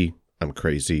B, I'm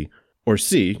crazy, or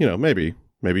C, maybe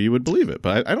you would believe it,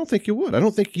 but I don't think you would. I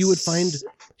don't think you would find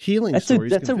healing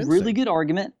stories That's convincing. A really good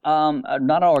argument. Not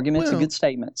an argument, it's a good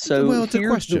statement. So it's a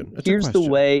question. Here's the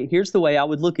way I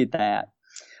would look at that.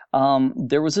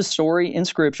 There was a story in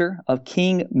Scripture of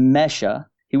King Mesha.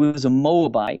 He was a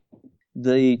Moabite.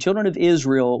 The children of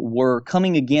Israel were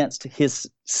coming against his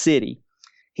city.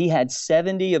 He had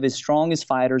 70 of his strongest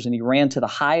fighters, and he ran to the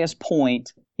highest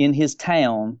point in his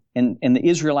town, and the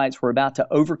Israelites were about to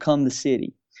overcome the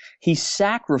city. He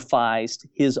sacrificed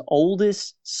his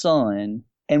oldest son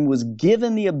and was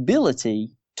given the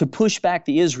ability to push back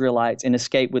the Israelites and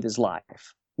escape with his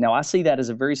life. Now, I see that as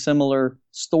a very similar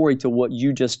story to what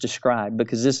you just described,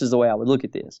 because this is the way I would look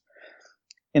at this.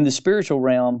 In the spiritual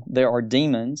realm, there are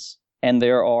demons and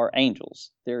there are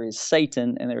angels. There is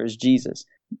Satan and there is Jesus.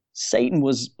 Satan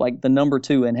was like the number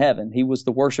 2 in heaven. He was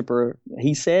the worshiper.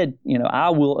 He said, I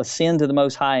will ascend to the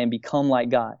Most High and become like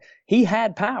God. He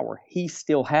had power. He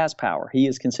still has power. He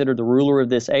is considered the ruler of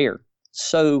this air.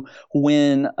 So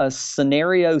when a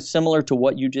scenario similar to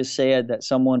what you just said, that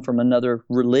someone from another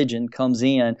religion comes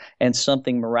in and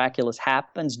something miraculous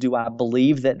happens, do I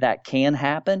believe that can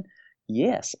happen?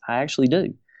 Yes, I actually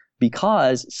do.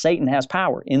 Because Satan has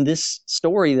power. In this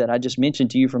story that I just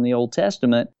mentioned to you from the Old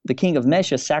Testament, the king of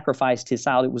Mesha sacrificed his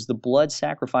child. It was the blood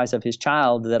sacrifice of his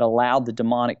child that allowed the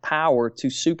demonic power to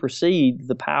supersede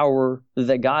the power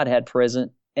that God had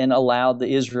present and allowed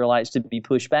the Israelites to be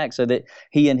pushed back so that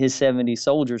he and his 70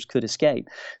 soldiers could escape.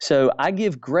 So I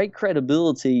give great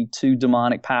credibility to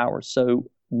demonic powers. So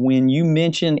when you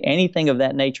mention anything of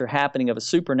that nature happening of a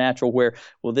supernatural where,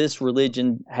 well, this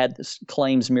religion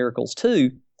claims miracles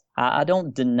too, I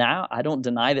don't deny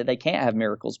that they can't have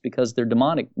miracles because they're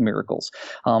demonic miracles.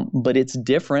 But it's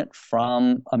different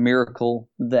from a miracle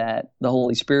that the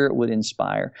Holy Spirit would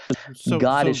inspire.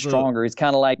 God is stronger. It's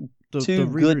kind of like two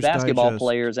good basketball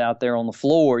players out there on the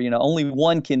floor. Only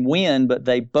one can win, but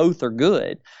they both are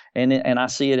good. And I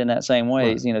see it in that same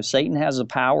way. Right. Satan has a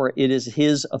power. It is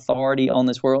his authority on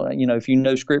this world. If you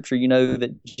know Scripture, you know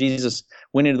that Jesus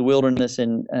went into the wilderness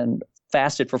and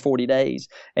fasted for 40 days.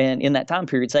 And in that time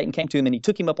period, Satan came to him and he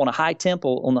took him up on the high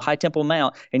temple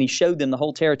mount, and he showed them the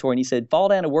whole territory. And he said, fall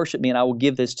down and worship me and I will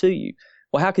give this to you.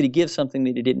 Well, how could he give something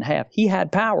that he didn't have? He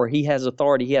had power. He has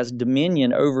authority. He has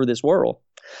dominion over this world.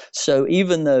 So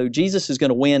even though Jesus is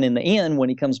going to win in the end when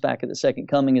he comes back at the second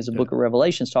coming, as the book of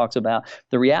Revelations talks about,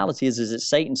 the reality is that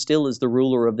Satan still is the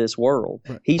ruler of this world.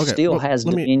 Right. He still has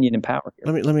dominion and power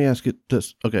here. Let me ask you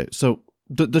this. Okay, so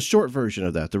the short version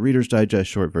of that, the Reader's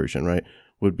Digest short version, right,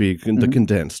 would be the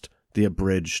condensed, the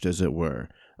abridged, as it were.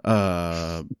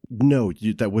 No,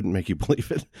 that wouldn't make you believe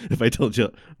it. If I told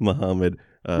you Muhammad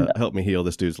helped me heal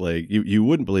this dude's leg, you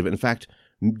wouldn't believe it. In fact,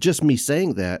 just me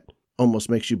saying that almost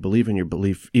makes you believe in your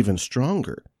belief even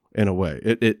stronger in a way.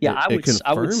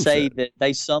 I would say that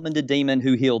they summoned a demon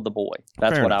who healed the boy.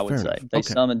 That's what I would say. They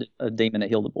summoned a demon that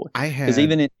healed the boy. I had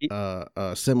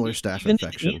a similar staph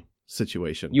infection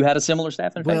situation. You had a similar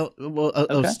staph infection? Well,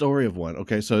 a story of one.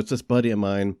 Okay, so it's this buddy of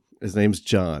mine. His name's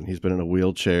John. He's been in a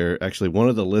wheelchair. Actually, one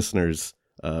of the listeners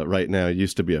right now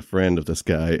used to be a friend of this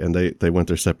guy, and they went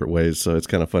their separate ways. So it's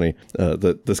kind of funny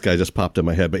that this guy just popped in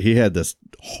my head. But he had this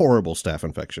horrible staph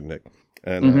infection, Nick.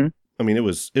 And I mean, it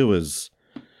was.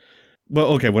 Well,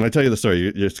 okay. When I tell you the story,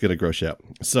 you're just gonna gross you out.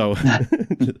 So,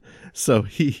 so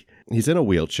he's in a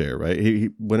wheelchair, right? He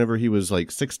whenever he was like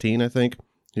 16, I think,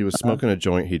 he was smoking a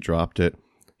joint. He dropped it.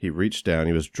 He reached down.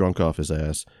 He was drunk off his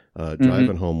ass,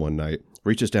 driving home one night.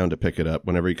 Reaches down to pick it up.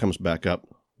 Whenever he comes back up,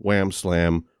 wham,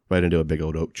 slam, right into a big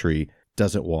old oak tree.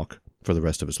 Doesn't walk for the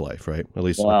rest of his life, right? At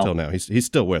least until now. He's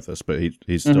still with us, but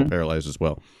he's still paralyzed as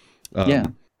well.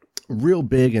 Real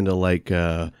big into like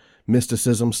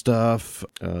mysticism stuff,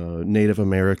 Native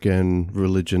American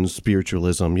religion,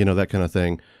 spiritualism, that kind of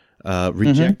thing.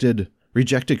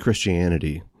 Rejected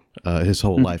Christianity his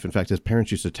whole life. In fact, his parents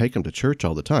used to take him to church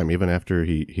all the time, even after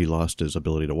he lost his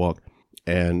ability to walk.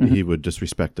 And he would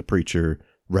disrespect the preacher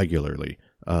regularly.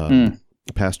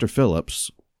 Pastor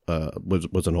Phillips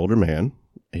was an older man.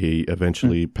 He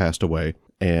eventually passed away.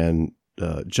 And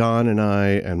John and I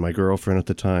and my girlfriend at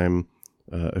the time,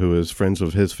 who was friends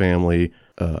with his family,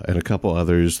 and a couple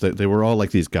others, they were all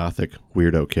like these gothic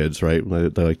weirdo kids, right?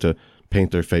 They like to paint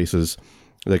their faces.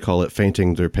 They call it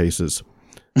fainting their paces.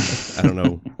 I don't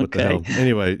know what the hell.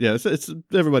 Anyway, yeah, it's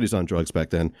everybody's on drugs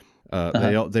back then.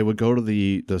 They would go to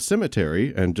the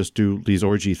cemetery and just do these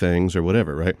orgy things or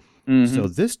whatever, right? So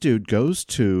this dude goes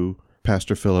to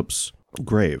Pastor Phillips'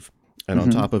 grave, and on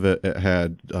top of it, it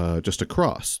had just a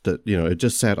cross that, it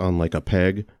just sat on like a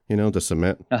peg, the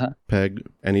cement peg,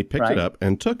 and he picked it up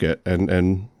and took it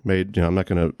and made, I'm not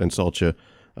going to insult you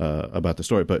about the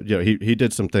story, but he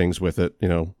did some things with it,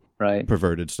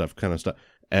 perverted stuff, kind of stuff,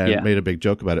 and made a big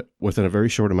joke about it. Within a very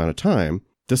short amount of time,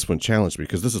 this one challenged me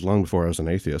because this is long before I was an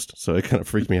atheist, so it kind of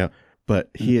freaked me out. But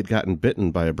he had gotten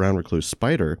bitten by a brown recluse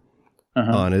spider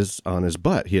on his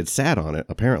butt. He had sat on it,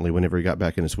 apparently, whenever he got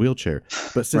back in his wheelchair.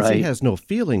 But since he has no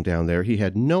feeling down there, he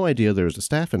had no idea there was a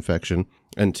staph infection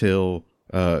until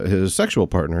his sexual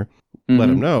partner let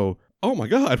him know, oh my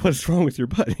God, what is wrong with your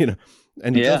butt?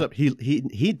 And he tells up,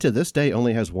 he to this day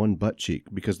only has one butt cheek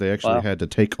because they actually had to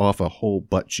take off a whole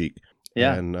butt cheek.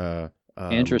 Yeah. And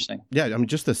interesting. Yeah, I mean,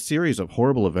 just a series of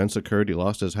horrible events occurred. He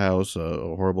lost his house,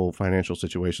 horrible financial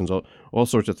situations, all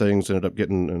sorts of things. Ended up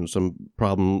getting in some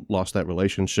problem, lost that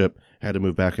relationship, had to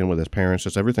move back in with his parents.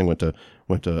 Just everything went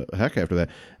to heck after that.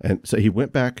 And so he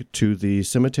went back to the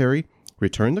cemetery,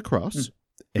 returned the cross,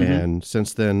 And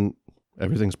since then,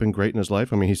 everything's been great in his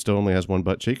life. I mean, he still only has one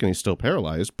butt cheek and he's still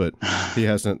paralyzed, but he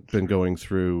hasn't been going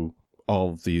through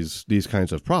all of these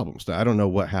kinds of problems. Now, I don't know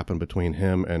what happened between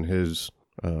him and his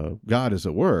God, as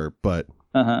it were, but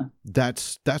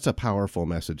that's a powerful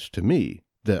message to me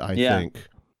that I think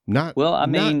not a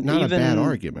bad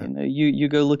argument. You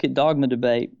go look at Dogma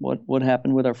Debate. What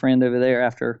happened with our friend over there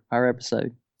after our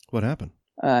episode? What happened?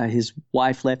 His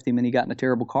wife left him and he got in a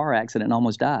terrible car accident and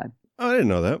almost died. Oh, I didn't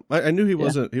know that. I knew he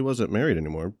wasn't married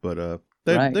anymore, but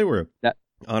they were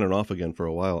on and off again for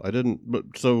a while. I didn't. But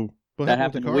so that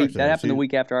happened the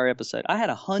week after our episode. I had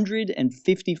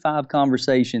 155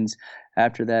 conversations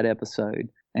after that episode,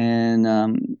 and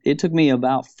it took me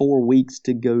about 4 weeks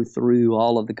to go through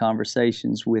all of the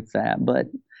conversations with that. But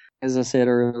as I said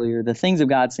earlier, the things of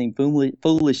God seem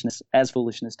foolishness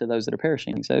to those that are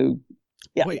perishing. So.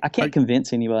 Yeah, I can't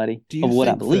convince anybody of what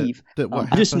I believe.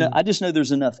 I just know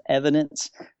there's enough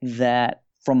evidence that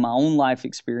from my own life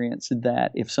experience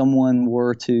that if someone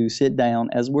were to sit down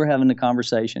as we're having the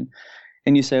conversation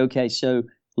and you say, okay, so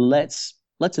let's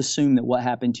assume that what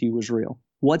happened to you was real.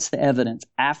 What's the evidence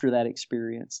after that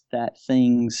experience that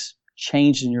things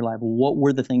changed in your life? What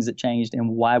were the things that changed and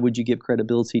why would you give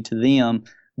credibility to them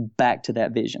back to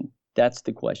that vision? That's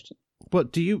the question.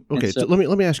 But do you so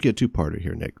let me ask you a two-parter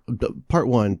here, Nick. Part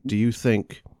one, do you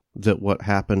think that what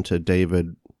happened to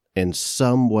David in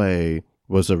some way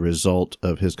was a result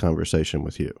of his conversation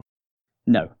with you?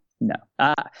 No.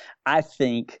 I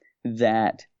think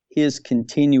that his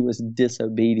continuous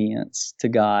disobedience to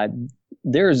God,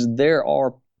 there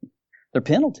are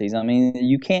penalties. I mean,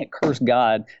 you can't curse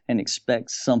God and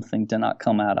expect something to not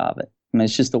come out of it. I mean,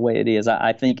 it's just the way it is.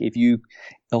 I think the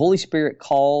Holy Spirit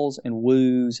calls and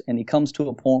woos, and he comes to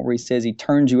a point where he says he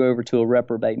turns you over to a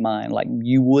reprobate mind, like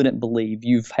you wouldn't believe.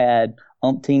 You've had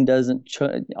umpteen dozen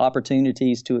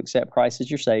opportunities to accept Christ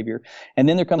as your Savior, and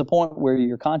then there comes a point where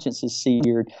your conscience is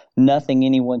seared. Nothing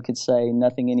anyone could say,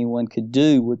 nothing anyone could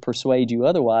do would persuade you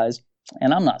otherwise.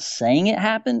 And I'm not saying it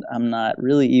happened. I'm not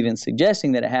really even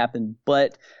suggesting that it happened,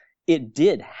 but it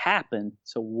did happen.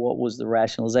 So what was the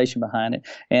rationalization behind it?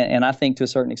 And I think to a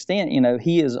certain extent,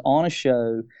 he is on a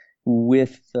show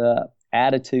with the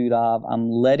attitude of, I'm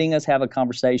letting us have a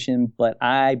conversation, but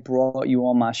I brought you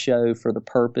on my show for the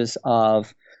purpose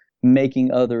of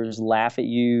making others laugh at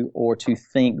you or to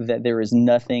think that there's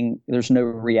no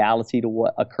reality to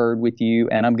what occurred with you.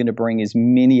 And I'm going to bring as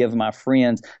many of my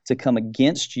friends to come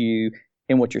against you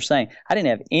in what you're saying. I didn't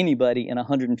have anybody in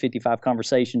 155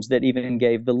 conversations that even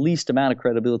gave the least amount of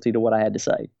credibility to what I had to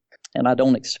say. And I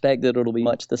don't expect that it'll be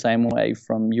much the same way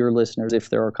from your listeners if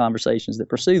there are conversations that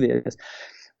pursue this.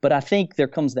 But I think there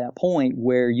comes that point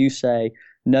where you say,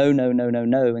 no,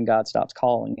 and God stops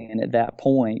calling. And at that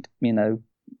point,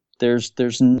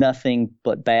 there's nothing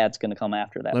but bad's going to come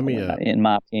after that, in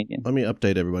my opinion. Let me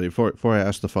update everybody before I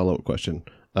ask the follow-up question.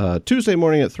 Tuesday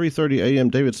morning at 3:30 a.m.,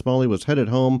 David Smalley was headed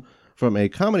home from a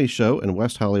comedy show in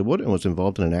West Hollywood and was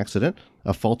involved in an accident.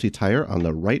 A faulty tire on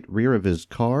the right rear of his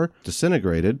car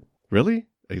disintegrated. Really?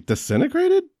 It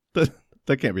disintegrated?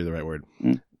 That can't be the right word.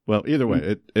 Well, either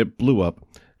way, it blew up,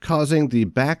 causing the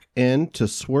back end to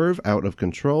swerve out of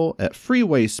control at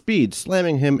freeway speed,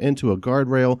 slamming him into a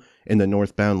guardrail in the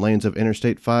northbound lanes of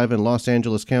Interstate 5 in Los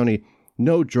Angeles County.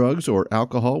 No drugs or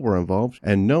alcohol were involved,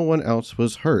 and no one else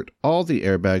was hurt. All the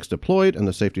airbags deployed, and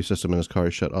the safety system in his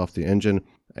car shut off the engine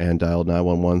and dialed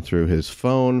 911 through his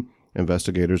phone.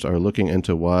 Investigators are looking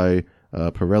into why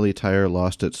Pirelli tire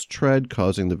lost its tread,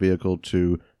 causing the vehicle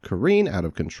to careen out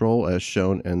of control, as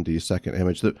shown in the second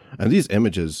image. And these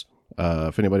images,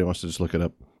 if anybody wants to just look it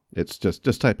up, it's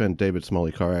just type in David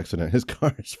Smalley car accident. His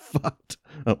car is fucked.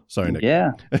 Oh, sorry, Nick.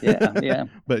 Yeah. But yeah,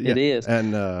 it is.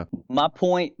 And my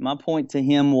point to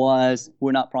him was,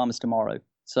 we're not promised tomorrow.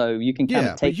 So you can kind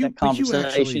of take that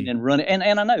conversation and run it. And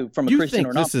I know from a Christian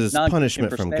or not. You think this is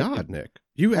punishment from God, Nick?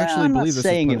 You actually believe this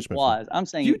is punishment? I'm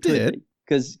saying you it could be.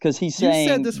 Because he's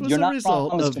saying you're not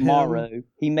promised tomorrow.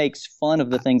 He makes fun of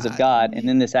the things of God, and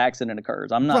then this accident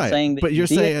occurs. I'm not saying that. But you're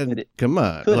saying, come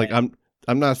on, like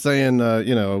I'm not saying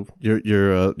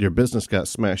your business got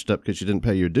smashed up because you didn't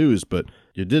pay your dues, but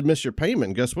you did miss your payment.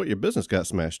 And guess what? Your business got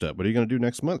smashed up. What are you going to do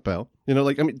next month, pal?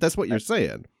 That's what you're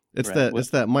saying. It's right.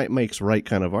 It's that might makes right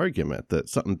kind of argument that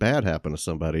something bad happened to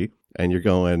somebody, and you're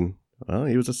going, well,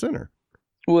 he was a sinner.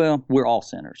 Well, we're all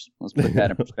sinners. Let's put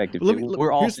that in perspective.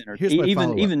 We're all sinners.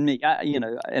 Even me.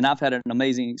 And I've had an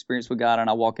amazing experience with God, and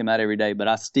I walk Him out every day. But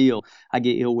I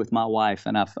get ill with my wife,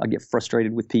 and I get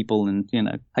frustrated with people, and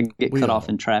I get cut off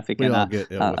in traffic. We all get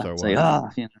ill with our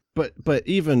wives. Say, But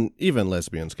even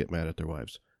lesbians get mad at their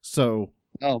wives. So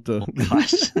Oh,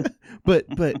 gosh. but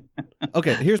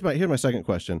okay, here's my second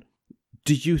question.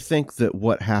 Do you think that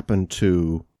what happened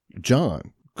to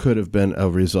John could have been a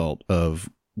result of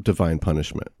divine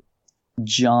punishment?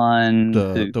 John,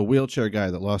 the wheelchair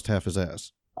guy that lost half his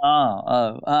ass.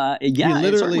 Yeah. He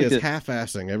literally is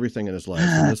half-assing everything in his life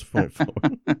from this point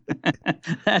forward.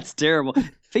 That's terrible.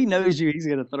 If he knows you, he's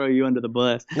going to throw you under the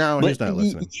bus. No, but he's not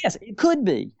listening. Yes, it could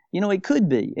be. It could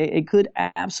be. It could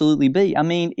absolutely be. I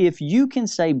mean, if you can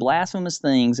say blasphemous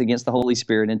things against the Holy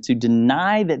Spirit and to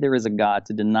deny that there is a God,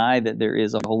 to deny that there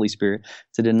is a Holy Spirit,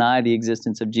 to deny the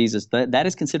existence of Jesus, that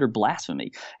is considered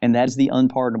blasphemy, and that is the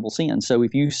unpardonable sin. So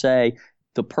if you say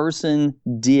the person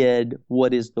did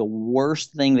what is the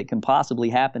worst thing that can possibly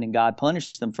happen and God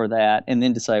punished them for that, and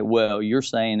then to say, well, you're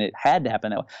saying it had to happen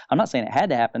that way. I'm not saying it had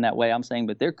to happen that way. I'm saying,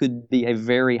 but there could be a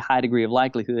very high degree of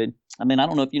likelihood. I mean, I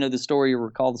don't know if you know the story or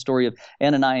recall the story of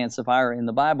Ananias and Sapphira in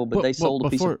the Bible, but they sold a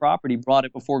piece of property, brought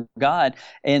it before God,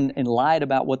 and lied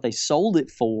about what they sold it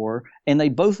for, and they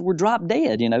both were dropped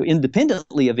dead,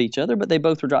 independently of each other, but they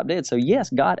both were dropped dead. So yes,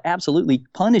 God absolutely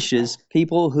punishes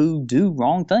people who do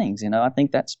wrong things. I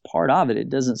think that's part of it. It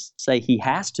doesn't say he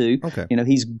has to. Okay.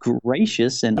 He's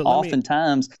gracious, and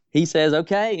oftentimes he says,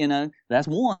 okay, that's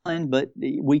one, but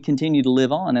we continue to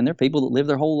live on, and there are people that live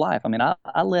their whole life. I mean,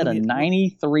 I led a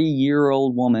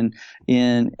 93-year-old woman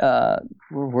in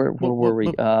where were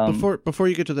we? Before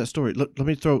you get to that story, let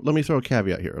me throw a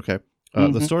caveat here, okay?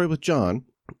 The story with John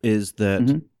is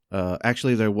that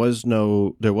actually there was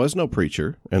no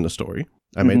preacher in the story.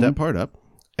 I made that part up,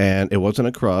 and it wasn't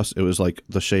a cross. It was like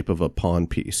the shape of a pawn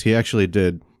piece. He actually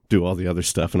did do all the other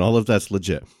stuff, and all of that's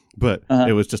legit. But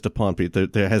it was just a pawn piece.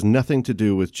 There has nothing to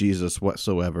do with Jesus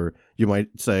whatsoever. You might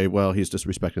say, well, he's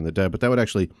disrespecting the dead, but that would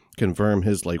actually confirm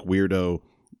his like weirdo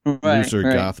loser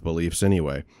goth beliefs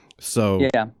anyway. So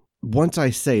once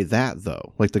I say that,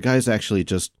 though, like the guy's actually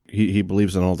just he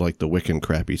believes in all like the Wiccan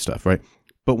crappy stuff, right?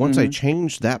 But once I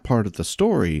change that part of the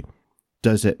story,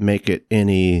 does it make it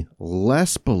any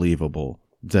less believable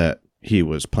that he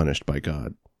was punished by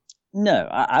God? No,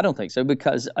 I don't think so,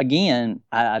 because, again,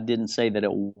 I didn't say that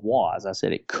it was. I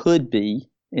said it could be,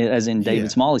 as in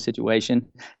David Smalley's situation.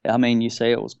 I mean, you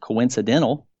say it was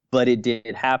coincidental, but it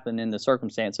did happen, and the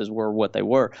circumstances were what they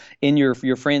were. In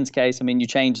your friend's case, I mean, you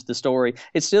changed the story.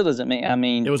 It still doesn't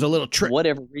mean, it was a little trick.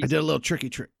 Whatever reason. I did a little tricky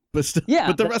trick. But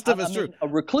the rest of it's true. A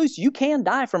recluse, you can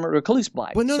die from a recluse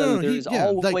bite. Well, no, there's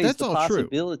always that's the all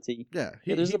possibility. True.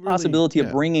 There's the possibility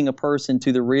of bringing a person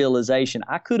to the realization,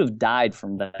 I could have died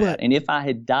from that. And if I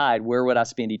had died, where would I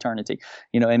spend eternity?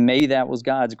 And maybe that was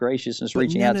God's graciousness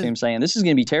reaching out to him saying, this is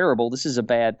going to be terrible. This is a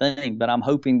bad thing, but I'm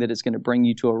hoping that it's going to bring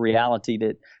you to a reality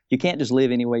that you can't just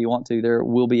live any way you want to. There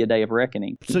will be a day of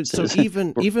reckoning. So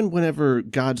even whenever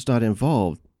God's not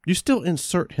involved, you still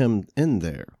insert him in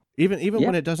there. Even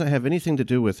when it doesn't have anything to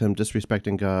do with him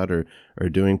disrespecting God or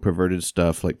doing perverted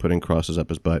stuff like putting crosses up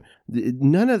his butt,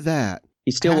 none of that.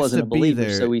 He still wasn't a believer,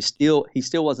 so he still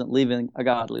wasn't living a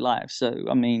godly life. So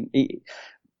I mean,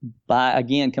 by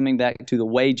again coming back to the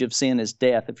wage of sin is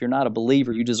death. If you're not a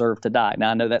believer, you deserve to die.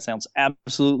 Now I know that sounds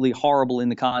absolutely horrible in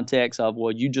the context of,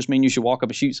 well, you just mean you should walk up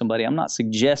and shoot somebody. I'm not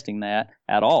suggesting that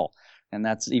at all. And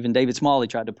that's even David Smalley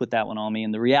tried to put that one on me.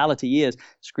 And the reality is,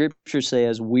 Scripture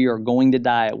says we are going to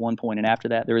die at one point, and after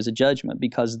that there is a judgment,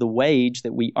 because the wage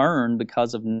that we earn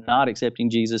because of not accepting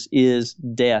Jesus is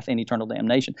death and eternal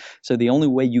damnation. So the only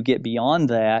way you get beyond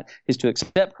that is to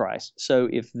accept Christ. So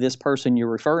if this person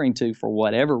you're referring to, for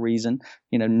whatever reason,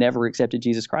 never accepted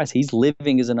Jesus Christ, he's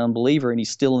living as an unbeliever, and he's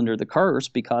still under the curse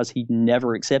because he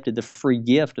never accepted the free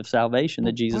gift of salvation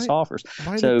that Jesus offers.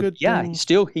 So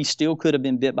he still could have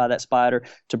been bit by that spider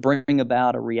to bring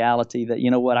about a reality that,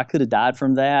 I could have died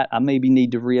from that. I maybe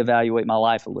need to reevaluate my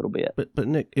life a little bit. But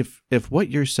Nick, if what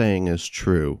you're saying is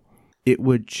true, it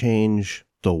would change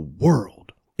the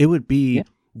world. It would be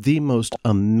the most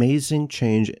amazing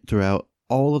change throughout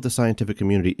all of the scientific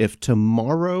community if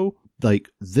tomorrow, like,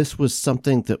 this was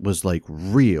something that was like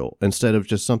real instead of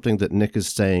just something that Nick is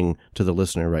saying to the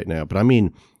listener right now. But I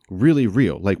mean really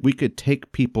real. Like, we could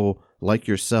take people like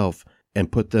yourself and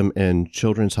put them in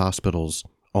children's hospitals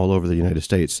all over the United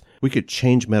States. We could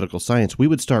change medical science. We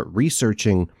would start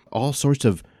researching all sorts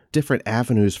of different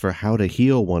avenues for how to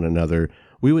heal one another.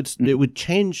 It would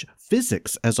change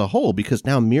physics as a whole, because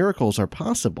now miracles are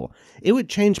possible. It would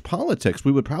change politics.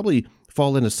 We would probably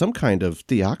fall into some kind of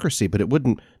theocracy, but it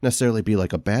wouldn't necessarily be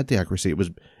like a bad theocracy.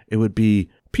 It would be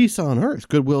peace on earth,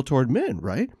 goodwill toward men,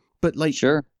 right? But like,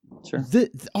 sure.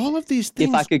 All of these things.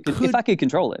 If I could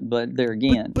control it, but there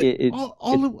again,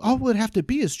 all would have to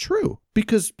be is true,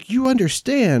 because you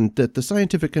understand that the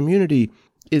scientific community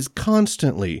is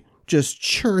constantly just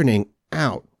churning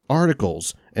out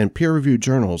articles and peer-reviewed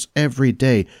journals every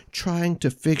day trying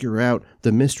to figure out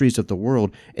the mysteries of the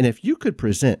world. And if you could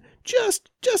present just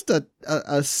a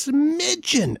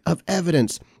smidgen of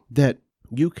evidence that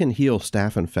you can heal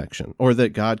staph infection, or that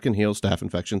God can heal staph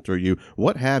infection through you,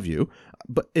 what have you.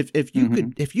 But if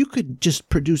you could just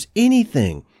produce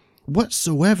anything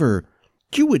whatsoever,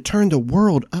 you would turn the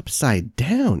world upside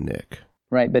down, Nick.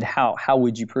 Right, but how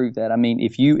would you prove that? I mean,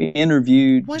 if you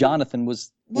interviewed Jonathan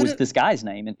was this guy's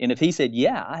name, and if he said,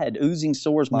 "Yeah, I had oozing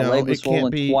sores, my leg was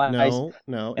swollen twice,"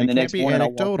 and the next morning I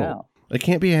walked out. It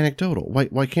can't be anecdotal.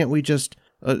 Why can't we just?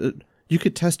 You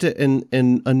could test it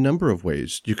in a number of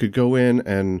ways. You could go in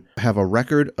and have a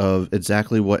record of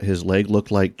exactly what his leg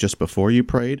looked like just before you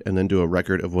prayed, and then do a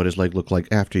record of what his leg looked like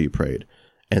after you prayed,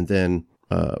 and then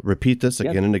repeat this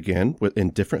again and again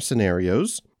in different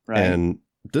scenarios. Right. And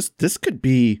this could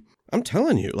be, I'm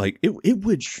telling you, like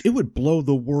it would blow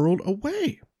the world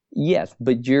away. Yes,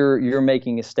 but you're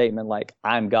making a statement like,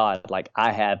 I'm God, like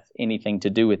I have anything to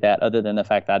do with that other than the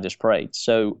fact that I just prayed.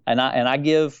 So, and I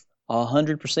give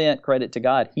 100% credit to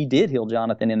God. He did heal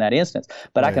Jonathan in that instance.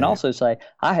 But I can also say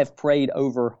I have prayed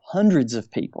over hundreds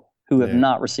of people who have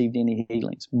not received any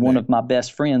healings. One of my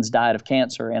best friends died of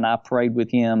cancer, and I prayed with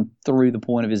him through the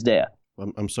point of his death.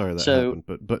 I'm sorry that happened,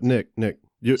 but Nick,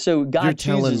 so God you're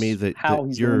telling me that how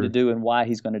He's going to do and why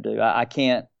He's going to do. I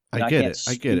can't. I get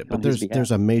it. But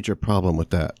there's a major problem with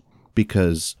that,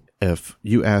 because if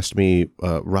you asked me,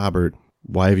 Robert,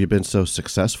 why have you been so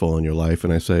successful in your life,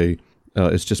 and I say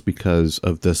it's just because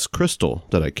of this crystal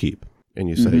that I keep, and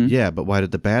you say, yeah, but why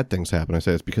did the bad things happen? I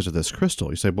say it's because of this crystal.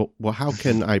 You say, well, how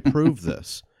can I prove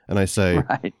this? And I say,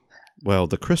 well,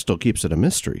 the crystal keeps it a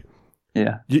mystery.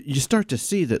 Yeah. You start to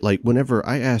see that, like, whenever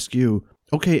I ask you,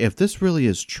 okay, if this really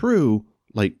is true,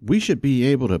 like, we should be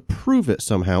able to prove it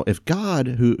somehow. If God,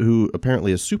 who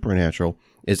apparently is supernatural,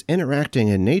 is interacting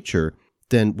in nature,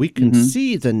 then we can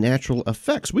see the natural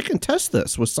effects. We can test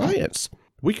this with science.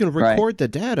 We can record the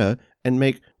data and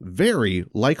make very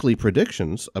likely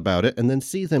predictions about it and then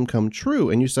see them come true.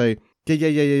 And you say,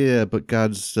 yeah, but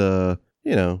God's,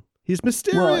 He's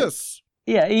mysterious.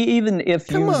 Well, even if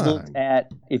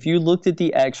you looked at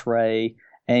the X-ray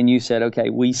and you said, okay,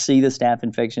 we see the staph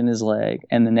infection in his leg,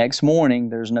 and the next morning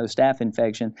there's no staph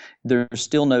infection, there's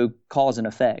still no cause and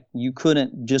effect. You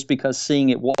couldn't, just because seeing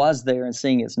it was there and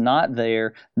seeing it's not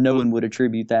there, no one would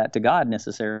attribute that to God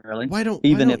necessarily,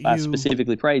 I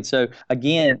specifically prayed. So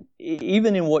again,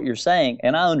 even in what you're saying,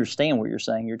 and I understand what you're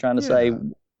saying, you're trying to say,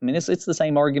 I mean, it's the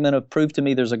same argument of prove to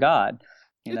me there's a God.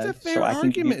 It's a fair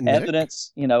argument, Nick.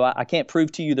 Evidence, I can't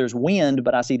prove to you there's wind,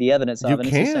 but I see the evidence of it.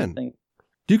 You can.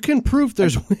 You can prove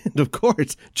there's wind, of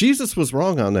course. Jesus was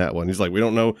wrong on that one. He's like, we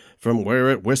don't know from where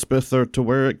it wispeth or to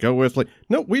where it goeth. Like,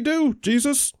 no, we do,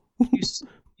 Jesus.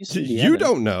 You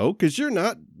don't know because you're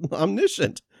not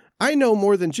omniscient. I know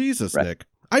more than Jesus, Nick.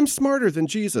 I'm smarter than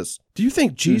Jesus. Do you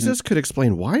think Jesus could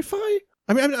explain Wi-Fi?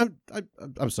 I mean,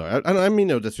 I'm sorry. I mean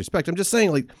no disrespect. I'm just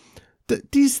saying, like,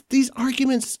 these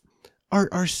arguments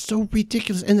are so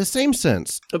ridiculous. In the same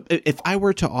sense, if I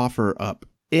were to offer up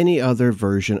any other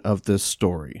version of this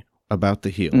story about the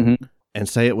healing and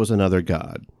say it was another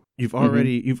God, you've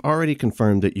already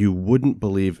confirmed that you wouldn't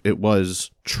believe it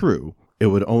was true. It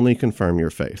would only confirm your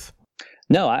faith.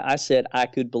 No, I said I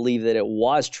could believe that it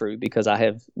was true because I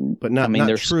have. But not. I mean,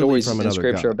 there's stories in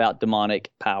Scripture about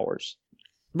demonic powers.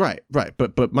 Right.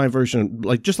 But my version,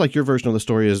 just like your version of the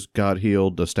story is God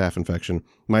healed the staph infection,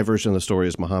 my version of the story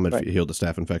is Muhammad healed the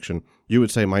staph infection. You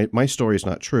would say my story is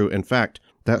not true. In fact,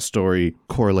 that story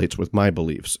correlates with my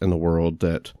beliefs in the world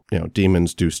that,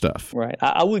 demons do stuff. Right.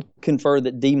 I would confer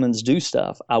that demons do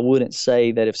stuff. I wouldn't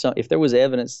say that if there was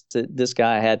evidence that this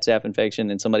guy had staph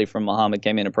infection and somebody from Muhammad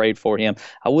came in and prayed for him,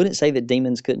 I wouldn't say that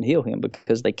demons couldn't heal him,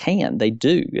 because they can. They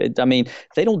do. I mean,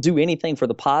 they don't do anything for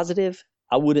the positive.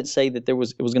 I wouldn't say that it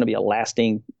was going to be a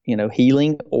lasting,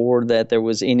 healing, or that there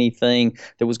was anything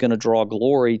that was going to draw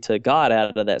glory to God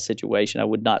out of that situation. I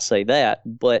would not say that.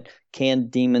 But can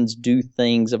demons do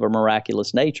things of a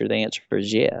miraculous nature? The answer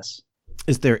is yes.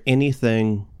 Is there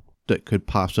anything that could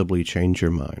possibly change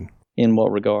your mind? In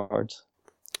what regards?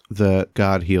 That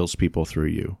God heals people through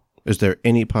you. Is there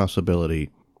any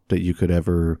possibility that you could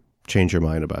ever change your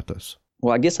mind about this?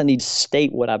 Well, I guess I need to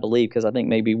state what I believe, because I think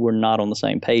maybe we're not on the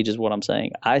same page as what I'm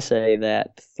saying. I say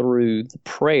that through the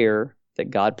prayer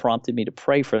that God prompted me to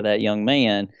pray for that young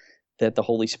man, that the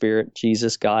Holy Spirit,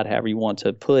 Jesus, God, however you want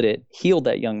to put it, healed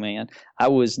that young man.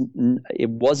 It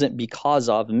wasn't because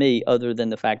of me, other than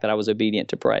the fact that I was obedient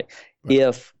to pray. Right.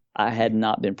 If I had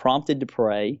not been prompted to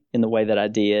pray in the way that I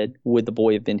did, would the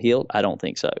boy have been healed? I don't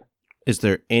think so. Is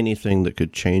there anything that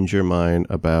could change your mind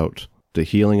about the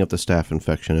healing of the staph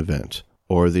infection event,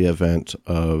 or the event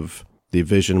of the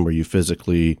vision where you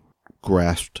physically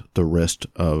grasped the wrist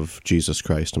of Jesus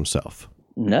Christ himself?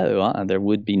 No, there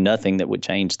would be nothing that would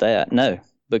change that. No,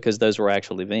 because those were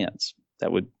actual events.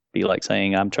 That would be like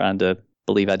saying I'm trying to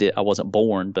believe I wasn't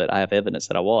born, but I have evidence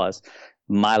that I was.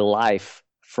 My life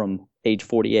from age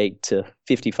 48 to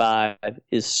 55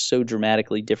 is so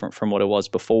dramatically different from what it was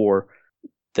before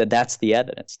that's the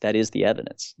evidence. That is the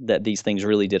evidence that these things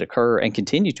really did occur and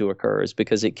continue to occur, is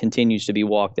because it continues to be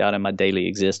walked out in my daily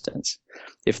existence.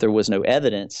 If there was no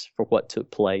evidence for what took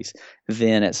place,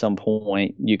 then at some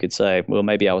point you could say, well,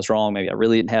 maybe I was wrong. Maybe I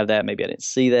really didn't have that. Maybe I didn't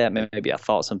see that. Maybe I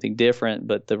thought something different.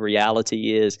 But the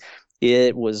reality is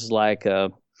it was like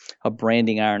a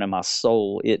branding iron in my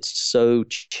soul. It's so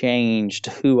changed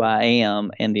who I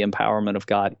am and the empowerment of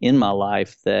God in my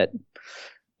life that,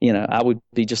 I would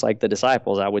be just like the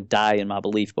disciples. I would die in my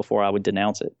belief before I would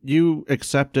denounce it. You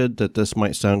accepted that this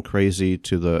might sound crazy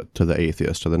to the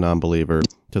atheist, to the non-believer,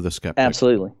 to the skeptic.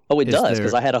 Absolutely. Oh, it does,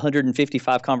 because I had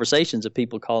 155 conversations of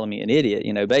people calling me an idiot.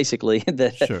 Basically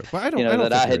that. Sure.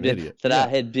 Well, I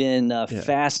had been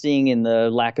fasting, and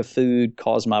the lack of food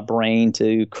caused my brain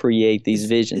to create these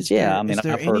visions.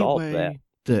 I've heard all of that.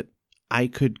 That I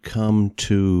could come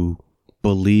to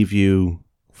believe you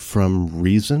from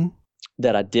reason.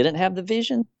 That I didn't have the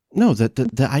vision? No,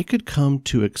 that I could come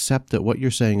to accept that what you're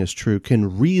saying is true.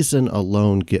 Can reason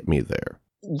alone get me there?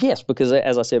 Yes, because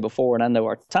as I said before, and I know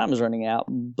our time is running out,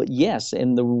 but yes,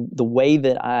 and the way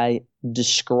that I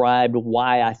described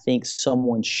why I think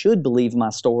someone should believe my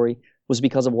story was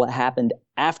because of what happened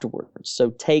afterwards.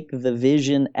 So take the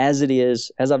vision as it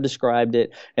is, as I've described it,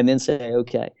 and then say,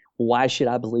 okay, why should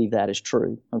I believe that is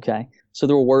true? Okay. So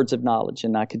there were words of knowledge,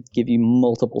 and I could give you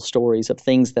multiple stories of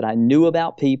things that I knew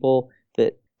about people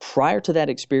that prior to that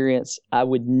experience, I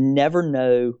would never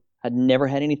know. I'd never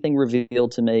had anything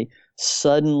revealed to me.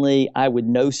 Suddenly, I would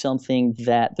know something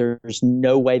that there's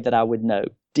no way that I would know.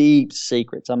 Deep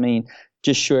secrets.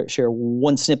 Just share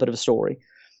one snippet of a story.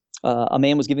 A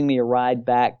man was giving me a ride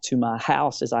back to my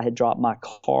house as I had dropped my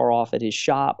car off at his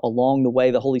shop. Along the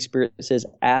way, the Holy Spirit says,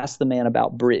 ask the man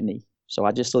about Brittany. So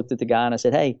I just looked at the guy and I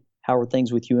said, hey, how are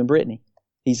things with you and Brittany?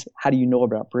 How do you know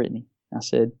about Brittany? I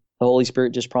said, the Holy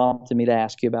Spirit just prompted me to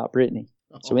ask you about Brittany.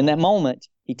 So in that moment,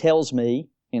 he tells me,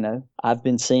 I've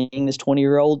been seeing this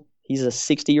 20-year-old. He's a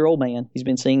 60-year-old man. He's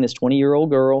been seeing this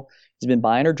 20-year-old girl. He's been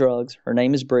buying her drugs. Her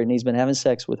name is Brittany. He's been having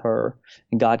sex with her.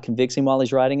 And God convicts him while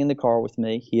he's riding in the car with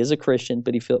me. He is a Christian,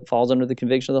 but he falls under the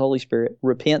conviction of the Holy Spirit,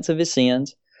 repents of his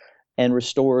sins, and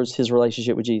restores his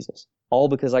relationship with Jesus. All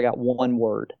because I got one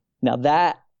word. Now,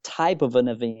 that type of an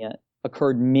event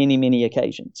occurred many, many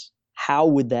occasions. How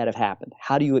would that have happened?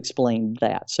 How do you explain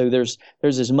that? So there's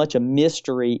as much a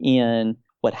mystery in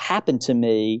what happened to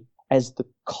me as the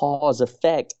cause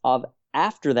effect of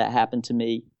after that happened to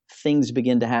me, things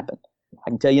begin to happen. I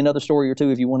can tell you another story or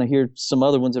two if you want to hear some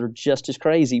other ones that are just as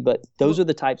crazy, but those are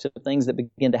the types of things that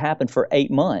begin to happen for 8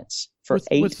 months.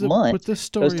 With this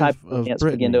story those types of events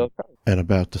begin to occur. And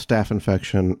about the staph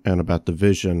infection and about the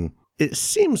vision, it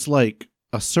seems like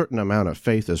a certain amount of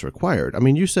faith is required.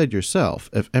 You said yourself,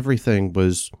 if everything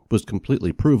was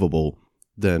completely provable,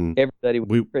 then everybody would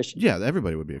be a Christian. Yeah,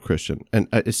 everybody would be a Christian. And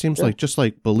it seems like just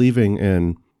like believing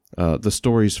in the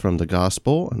stories from the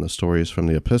gospel and the stories from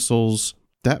the epistles,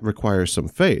 that requires some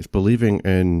faith. Believing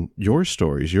in your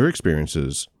stories, your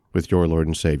experiences with your Lord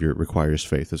and Savior requires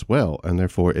faith as well. And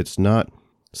therefore, it's not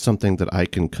something that I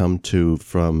can come to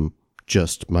from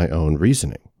just my own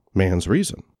reasoning, man's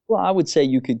reason. Well, I would say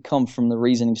you could come from the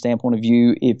reasoning standpoint of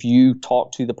view if you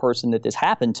talk to the person that this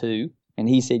happened to, and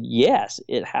he said, yes,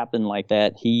 it happened like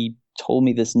that. He told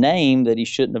me this name that he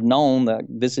shouldn't have known, that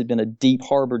this had been a deep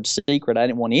harbored secret I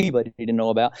didn't want anybody to know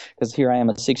about, because here I am,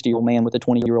 a 60-year-old man with a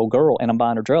 20-year-old girl, and I'm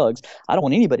buying her drugs. I don't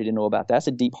want anybody to know about that. That's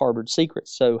a deep harbored secret.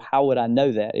 So how would I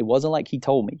know that? It wasn't like he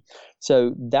told me.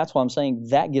 So that's why I'm saying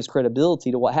that gives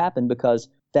credibility to what happened, because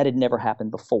that had never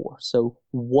happened before. So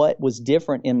what was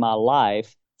different in my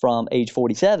life from age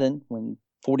 47, when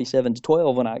 47 to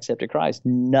 12, when I accepted Christ,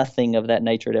 nothing of that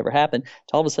nature had ever happened.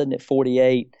 So all of a sudden at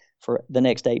 48, for the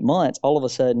next 8 months, all of a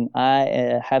sudden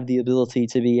I have the ability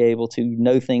to be able to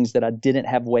know things that I didn't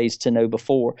have ways to know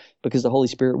before, because the Holy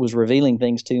Spirit was revealing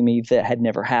things to me that had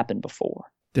never happened before.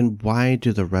 Then why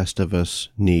do the rest of us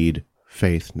need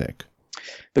faith, Nick?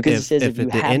 Because it says if you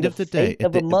have the faith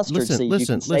of a mustard seed, you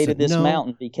can say to this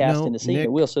mountain, be cast into the sea,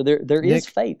 it will. So there is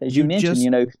faith, as you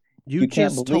mentioned. You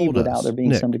can't believe without there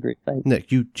being some degree of faith.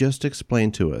 Nick, you just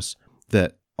explained to us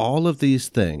that all of these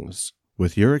things,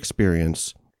 with your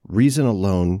experience, reason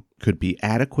alone could be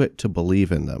adequate to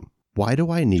believe in them. Why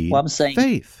do I need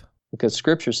faith? because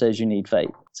Scripture says you need faith.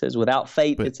 It says without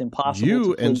faith, But it's impossible you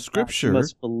to and please God. Scripture You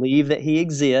must believe that He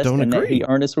exists don't and that agree. He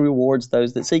earnestly rewards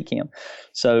those that seek Him.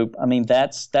 So, I mean,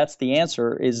 that's the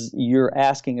answer. Is you're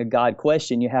asking a God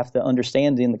question. You have to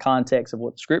understand it in the context of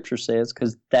what Scripture says,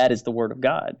 because that is the Word of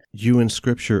God. You and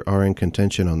Scripture are in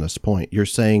contention on this point. You're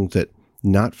saying that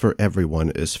not for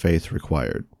everyone is faith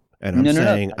required. And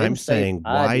I'm saying,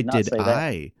 why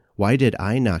did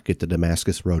I not get the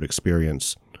Damascus Road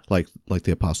experience like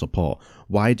the Apostle Paul?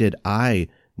 Why did I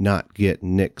not get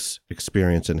Nick's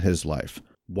experience in his life?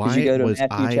 Why you go to was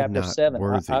Matthew I chapter not 7.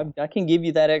 worthy? I can give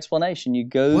you that explanation. You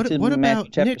go to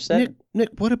Matthew chapter 7. Nick,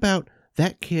 what about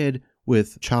that kid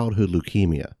with childhood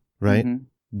leukemia, right? Mm-hmm.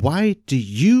 Why do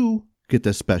you get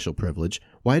the special privilege?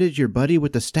 Why did your buddy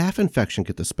with the staph infection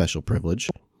get the special privilege?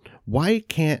 Why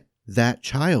can't that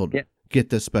child get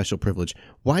this special privilege?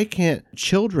 Why can't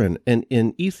children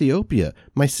in Ethiopia?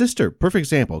 My sister, perfect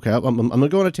example. Okay, I'm going to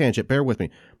go on a tangent. Bear with me.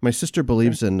 My sister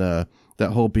believes in that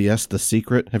whole BS, The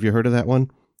Secret. Have you heard of that one?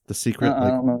 The Secret. I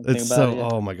don't know anything it's about so. it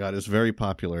yet. Oh my God, it's very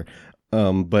popular.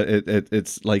 But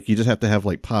it's like you just have to have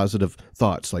like positive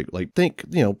thoughts, like think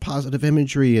positive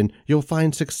imagery, and you'll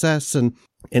find success, and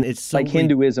it's so like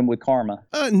Hinduism with karma.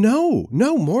 No,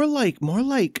 more like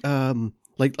let's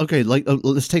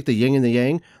take the yin and the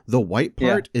yang. The white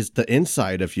part is the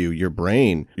inside of you, your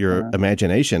brain, your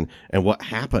imagination, and what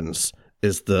happens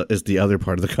is the other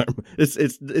part of the karma.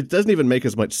 It doesn't even make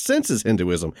as much sense as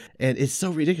Hinduism, and it's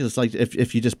so ridiculous. Like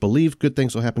if you just believe good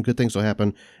things will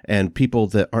happen, and people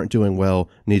that aren't doing well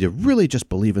need to really just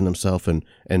believe in themselves and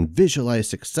visualize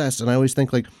success. And I always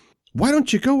think, like, why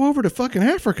don't you go over to fucking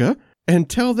Africa and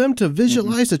tell them to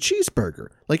visualize a cheeseburger?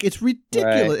 Like, it's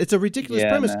ridiculous. Right. It's a ridiculous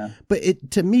premise. No. But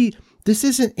to me, this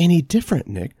isn't any different,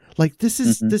 Nick. Like, this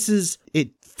is it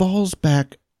falls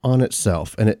back on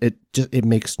itself, and it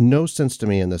makes no sense to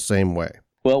me in the same way.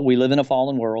 Well, we live in a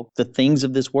fallen world. The things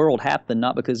of this world happen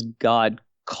not because God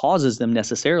causes them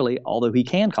necessarily, although He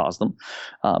can cause them,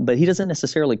 but He doesn't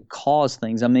necessarily cause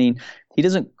things. I mean, He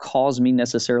doesn't cause me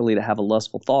necessarily to have a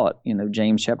lustful thought.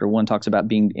 James chapter 1 talks about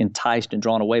being enticed and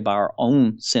drawn away by our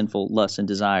own sinful lusts and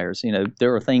desires.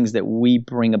 There are things that we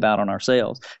bring about on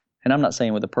ourselves. And I'm not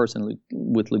saying with a person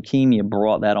with leukemia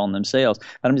brought that on themselves,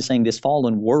 but I'm just saying this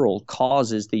fallen world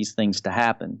causes these things to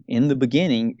happen. In the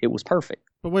beginning, it was perfect.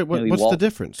 But wait, what's the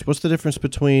difference? What's the difference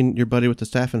between your buddy with the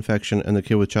staph infection and the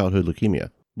kid with childhood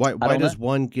leukemia? Why does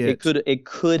one get... It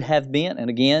could have been, and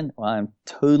again, I'm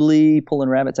totally pulling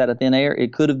rabbits out of thin air.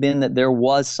 It could have been that there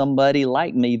was somebody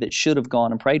like me that should have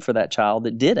gone and prayed for that child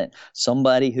that didn't.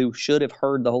 Somebody who should have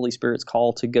heard the Holy Spirit's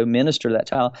call to go minister to that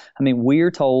child. I mean,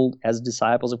 we're told as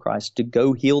disciples of Christ to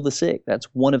go heal the sick. That's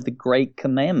one of the great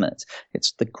commandments.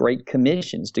 It's the great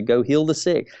commissions to go heal the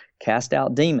sick, cast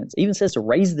out demons. It even says to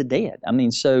raise the dead. I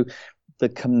mean, so the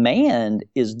command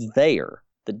is there.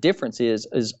 The difference is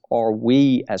are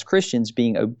we as Christians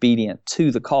being obedient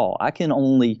to the call? I can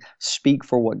only speak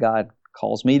for what God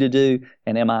calls me to do,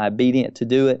 and am I obedient to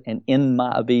do it? And in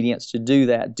my obedience to do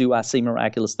that, do I see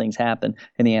miraculous things happen?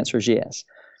 And the answer is yes.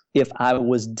 If I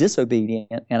was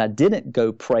disobedient and I didn't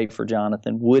go pray for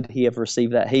Jonathan, would he have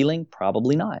received that healing?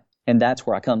 Probably not. And that's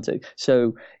where I come to.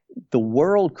 So the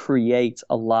world creates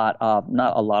most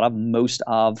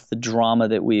of the drama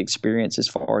that we experience as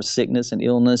far as sickness and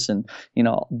illness and,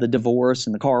 the divorce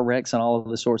and the car wrecks and all of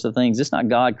those sorts of things. It's not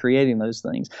God creating those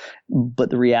things.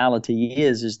 But the reality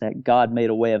is that God made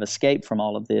a way of escape from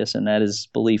all of this, and that is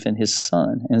belief in His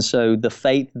Son. And so the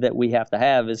faith that we have to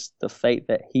have is the faith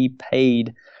that He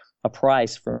paid a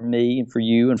price for me and for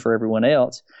you and for everyone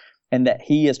else, and that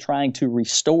He is trying to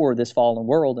restore this fallen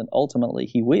world, and ultimately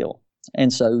He will.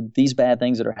 And so these bad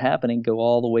things that are happening go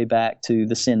all the way back to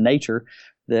the sin nature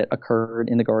that occurred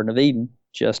in the Garden of Eden.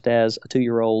 Just as a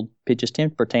 2-year-old pitches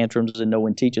temper tantrums and no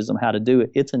one teaches them how to do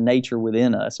it, it's a nature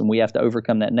within us, and we have to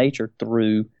overcome that nature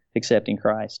through accepting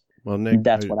Christ. Well, Nick,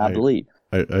 that's what I believe.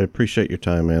 I appreciate your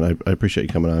time, man. I appreciate you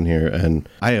coming on here, and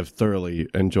I have thoroughly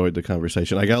enjoyed the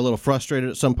conversation. I got a little frustrated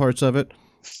at some parts of it,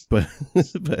 but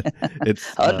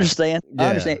it's. I understand. Yeah. I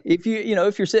understand. If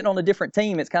you're sitting on a different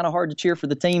team, it's kind of hard to cheer for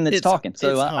the team that's talking.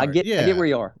 So I get where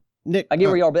you are. Nick, I get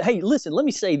where you are. But hey, listen, let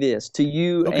me say this to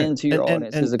you and to your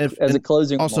audience as a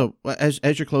closing. Also,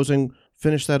 as you're closing,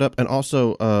 finish that up, and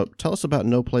also tell us about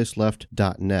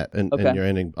noplaceleft.net and your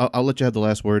ending. I'll let you have the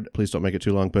last word. Please don't make it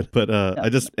too long. But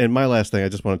my last thing, I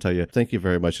just want to tell you, thank you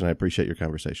very much, and I appreciate your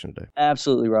conversation today.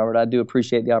 Absolutely, Robert. I do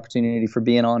appreciate the opportunity for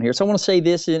being on here. So I want to say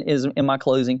this in my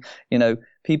closing.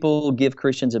 People give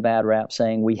Christians a bad rap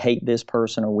saying we hate this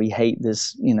person or we hate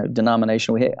this,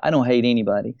 denomination. I don't hate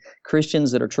anybody.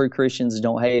 Christians that are true Christians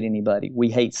don't hate anybody. We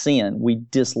hate sin. We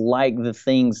dislike the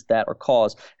things that are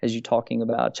caused. As you're talking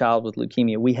about a child with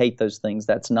leukemia, we hate those things.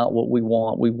 That's not what we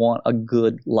want. We want a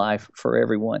good life for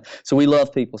everyone. So we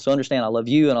love people. So understand, I love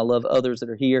you and I love others that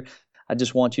are here. I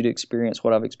just want you to experience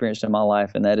what I've experienced in my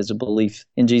life, and that is a belief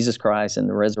in Jesus Christ and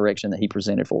the resurrection that he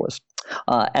presented for us.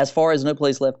 As far as No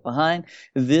Place Left Behind,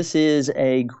 this is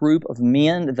a group of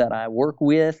men that I work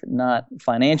with, not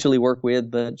financially work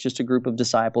with, but just a group of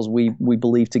disciples. We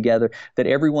believe together that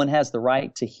everyone has the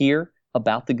right to hear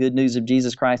about the good news of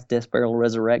Jesus Christ, death, burial,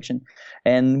 resurrection.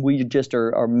 And we just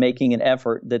are making an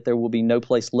effort that there will be no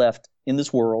place left in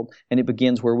this world, and it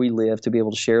begins where we live, to be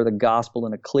able to share the gospel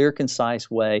in a clear,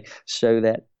 concise way so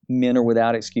that men are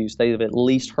without excuse. They have at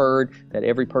least heard that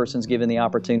every person's given the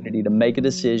opportunity to make a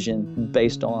decision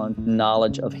based on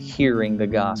knowledge of hearing the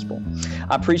gospel.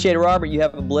 I appreciate it, Robert. You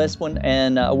have a blessed one,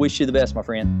 and I wish you the best, my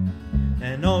friend.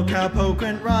 An old cowpoke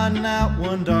went riding out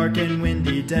one dark and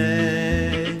windy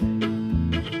day.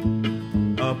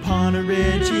 Upon a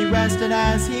ridge he rested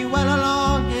as he went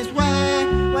along his way,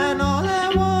 when all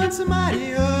at once a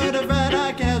mighty herd of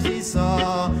red-eyed cows he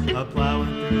saw,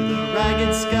 a-plowing through the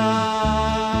ragged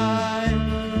sky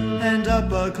and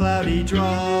up a cloudy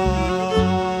draw.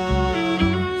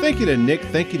 Thank you to Nick.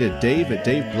 Thank you to Dave at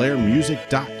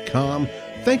DaveBlairMusic.com.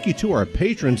 Thank you to our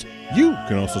patrons. You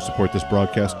can also support this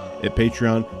broadcast at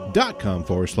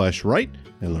patreon.com/right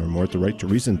and learn more at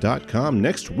therighttoreason.com.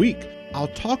 Next week, I'll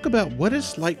talk about what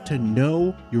it's like to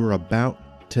know you're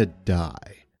about to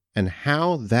die and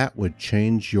how that would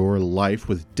change your life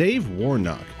with Dave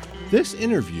Warnock. This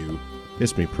interview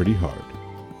hits me pretty hard.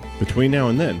 Between now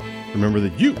and then, remember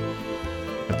that you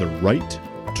have the right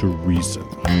to reason.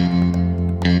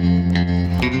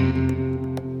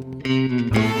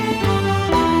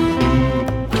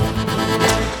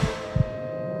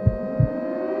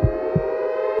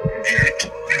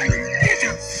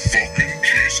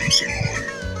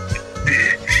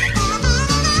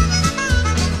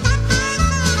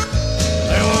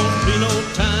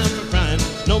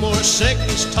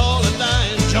 Sickness, tall and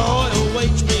dying, joy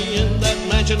awaits me in that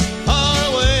mansion far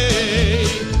away.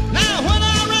 Now when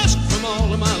I rest from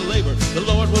all of my labor, the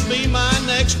Lord will be my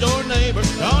next door neighbor.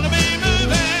 Gonna be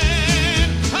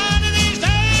moving one of these days.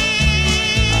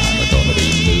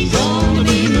 Gonna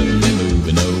be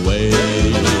moving away.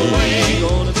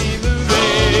 Gonna be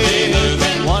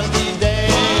moving one of these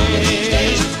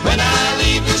days. When I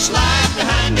leave this life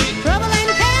behind me, trouble and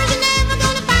cares are never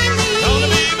gonna find me. Gonna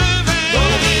be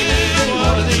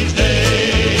these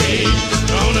days,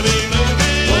 gonna be moving away.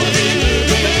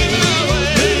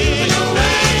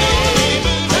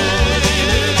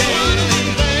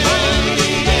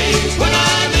 When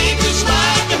I leave this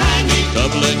life behind me,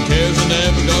 doubling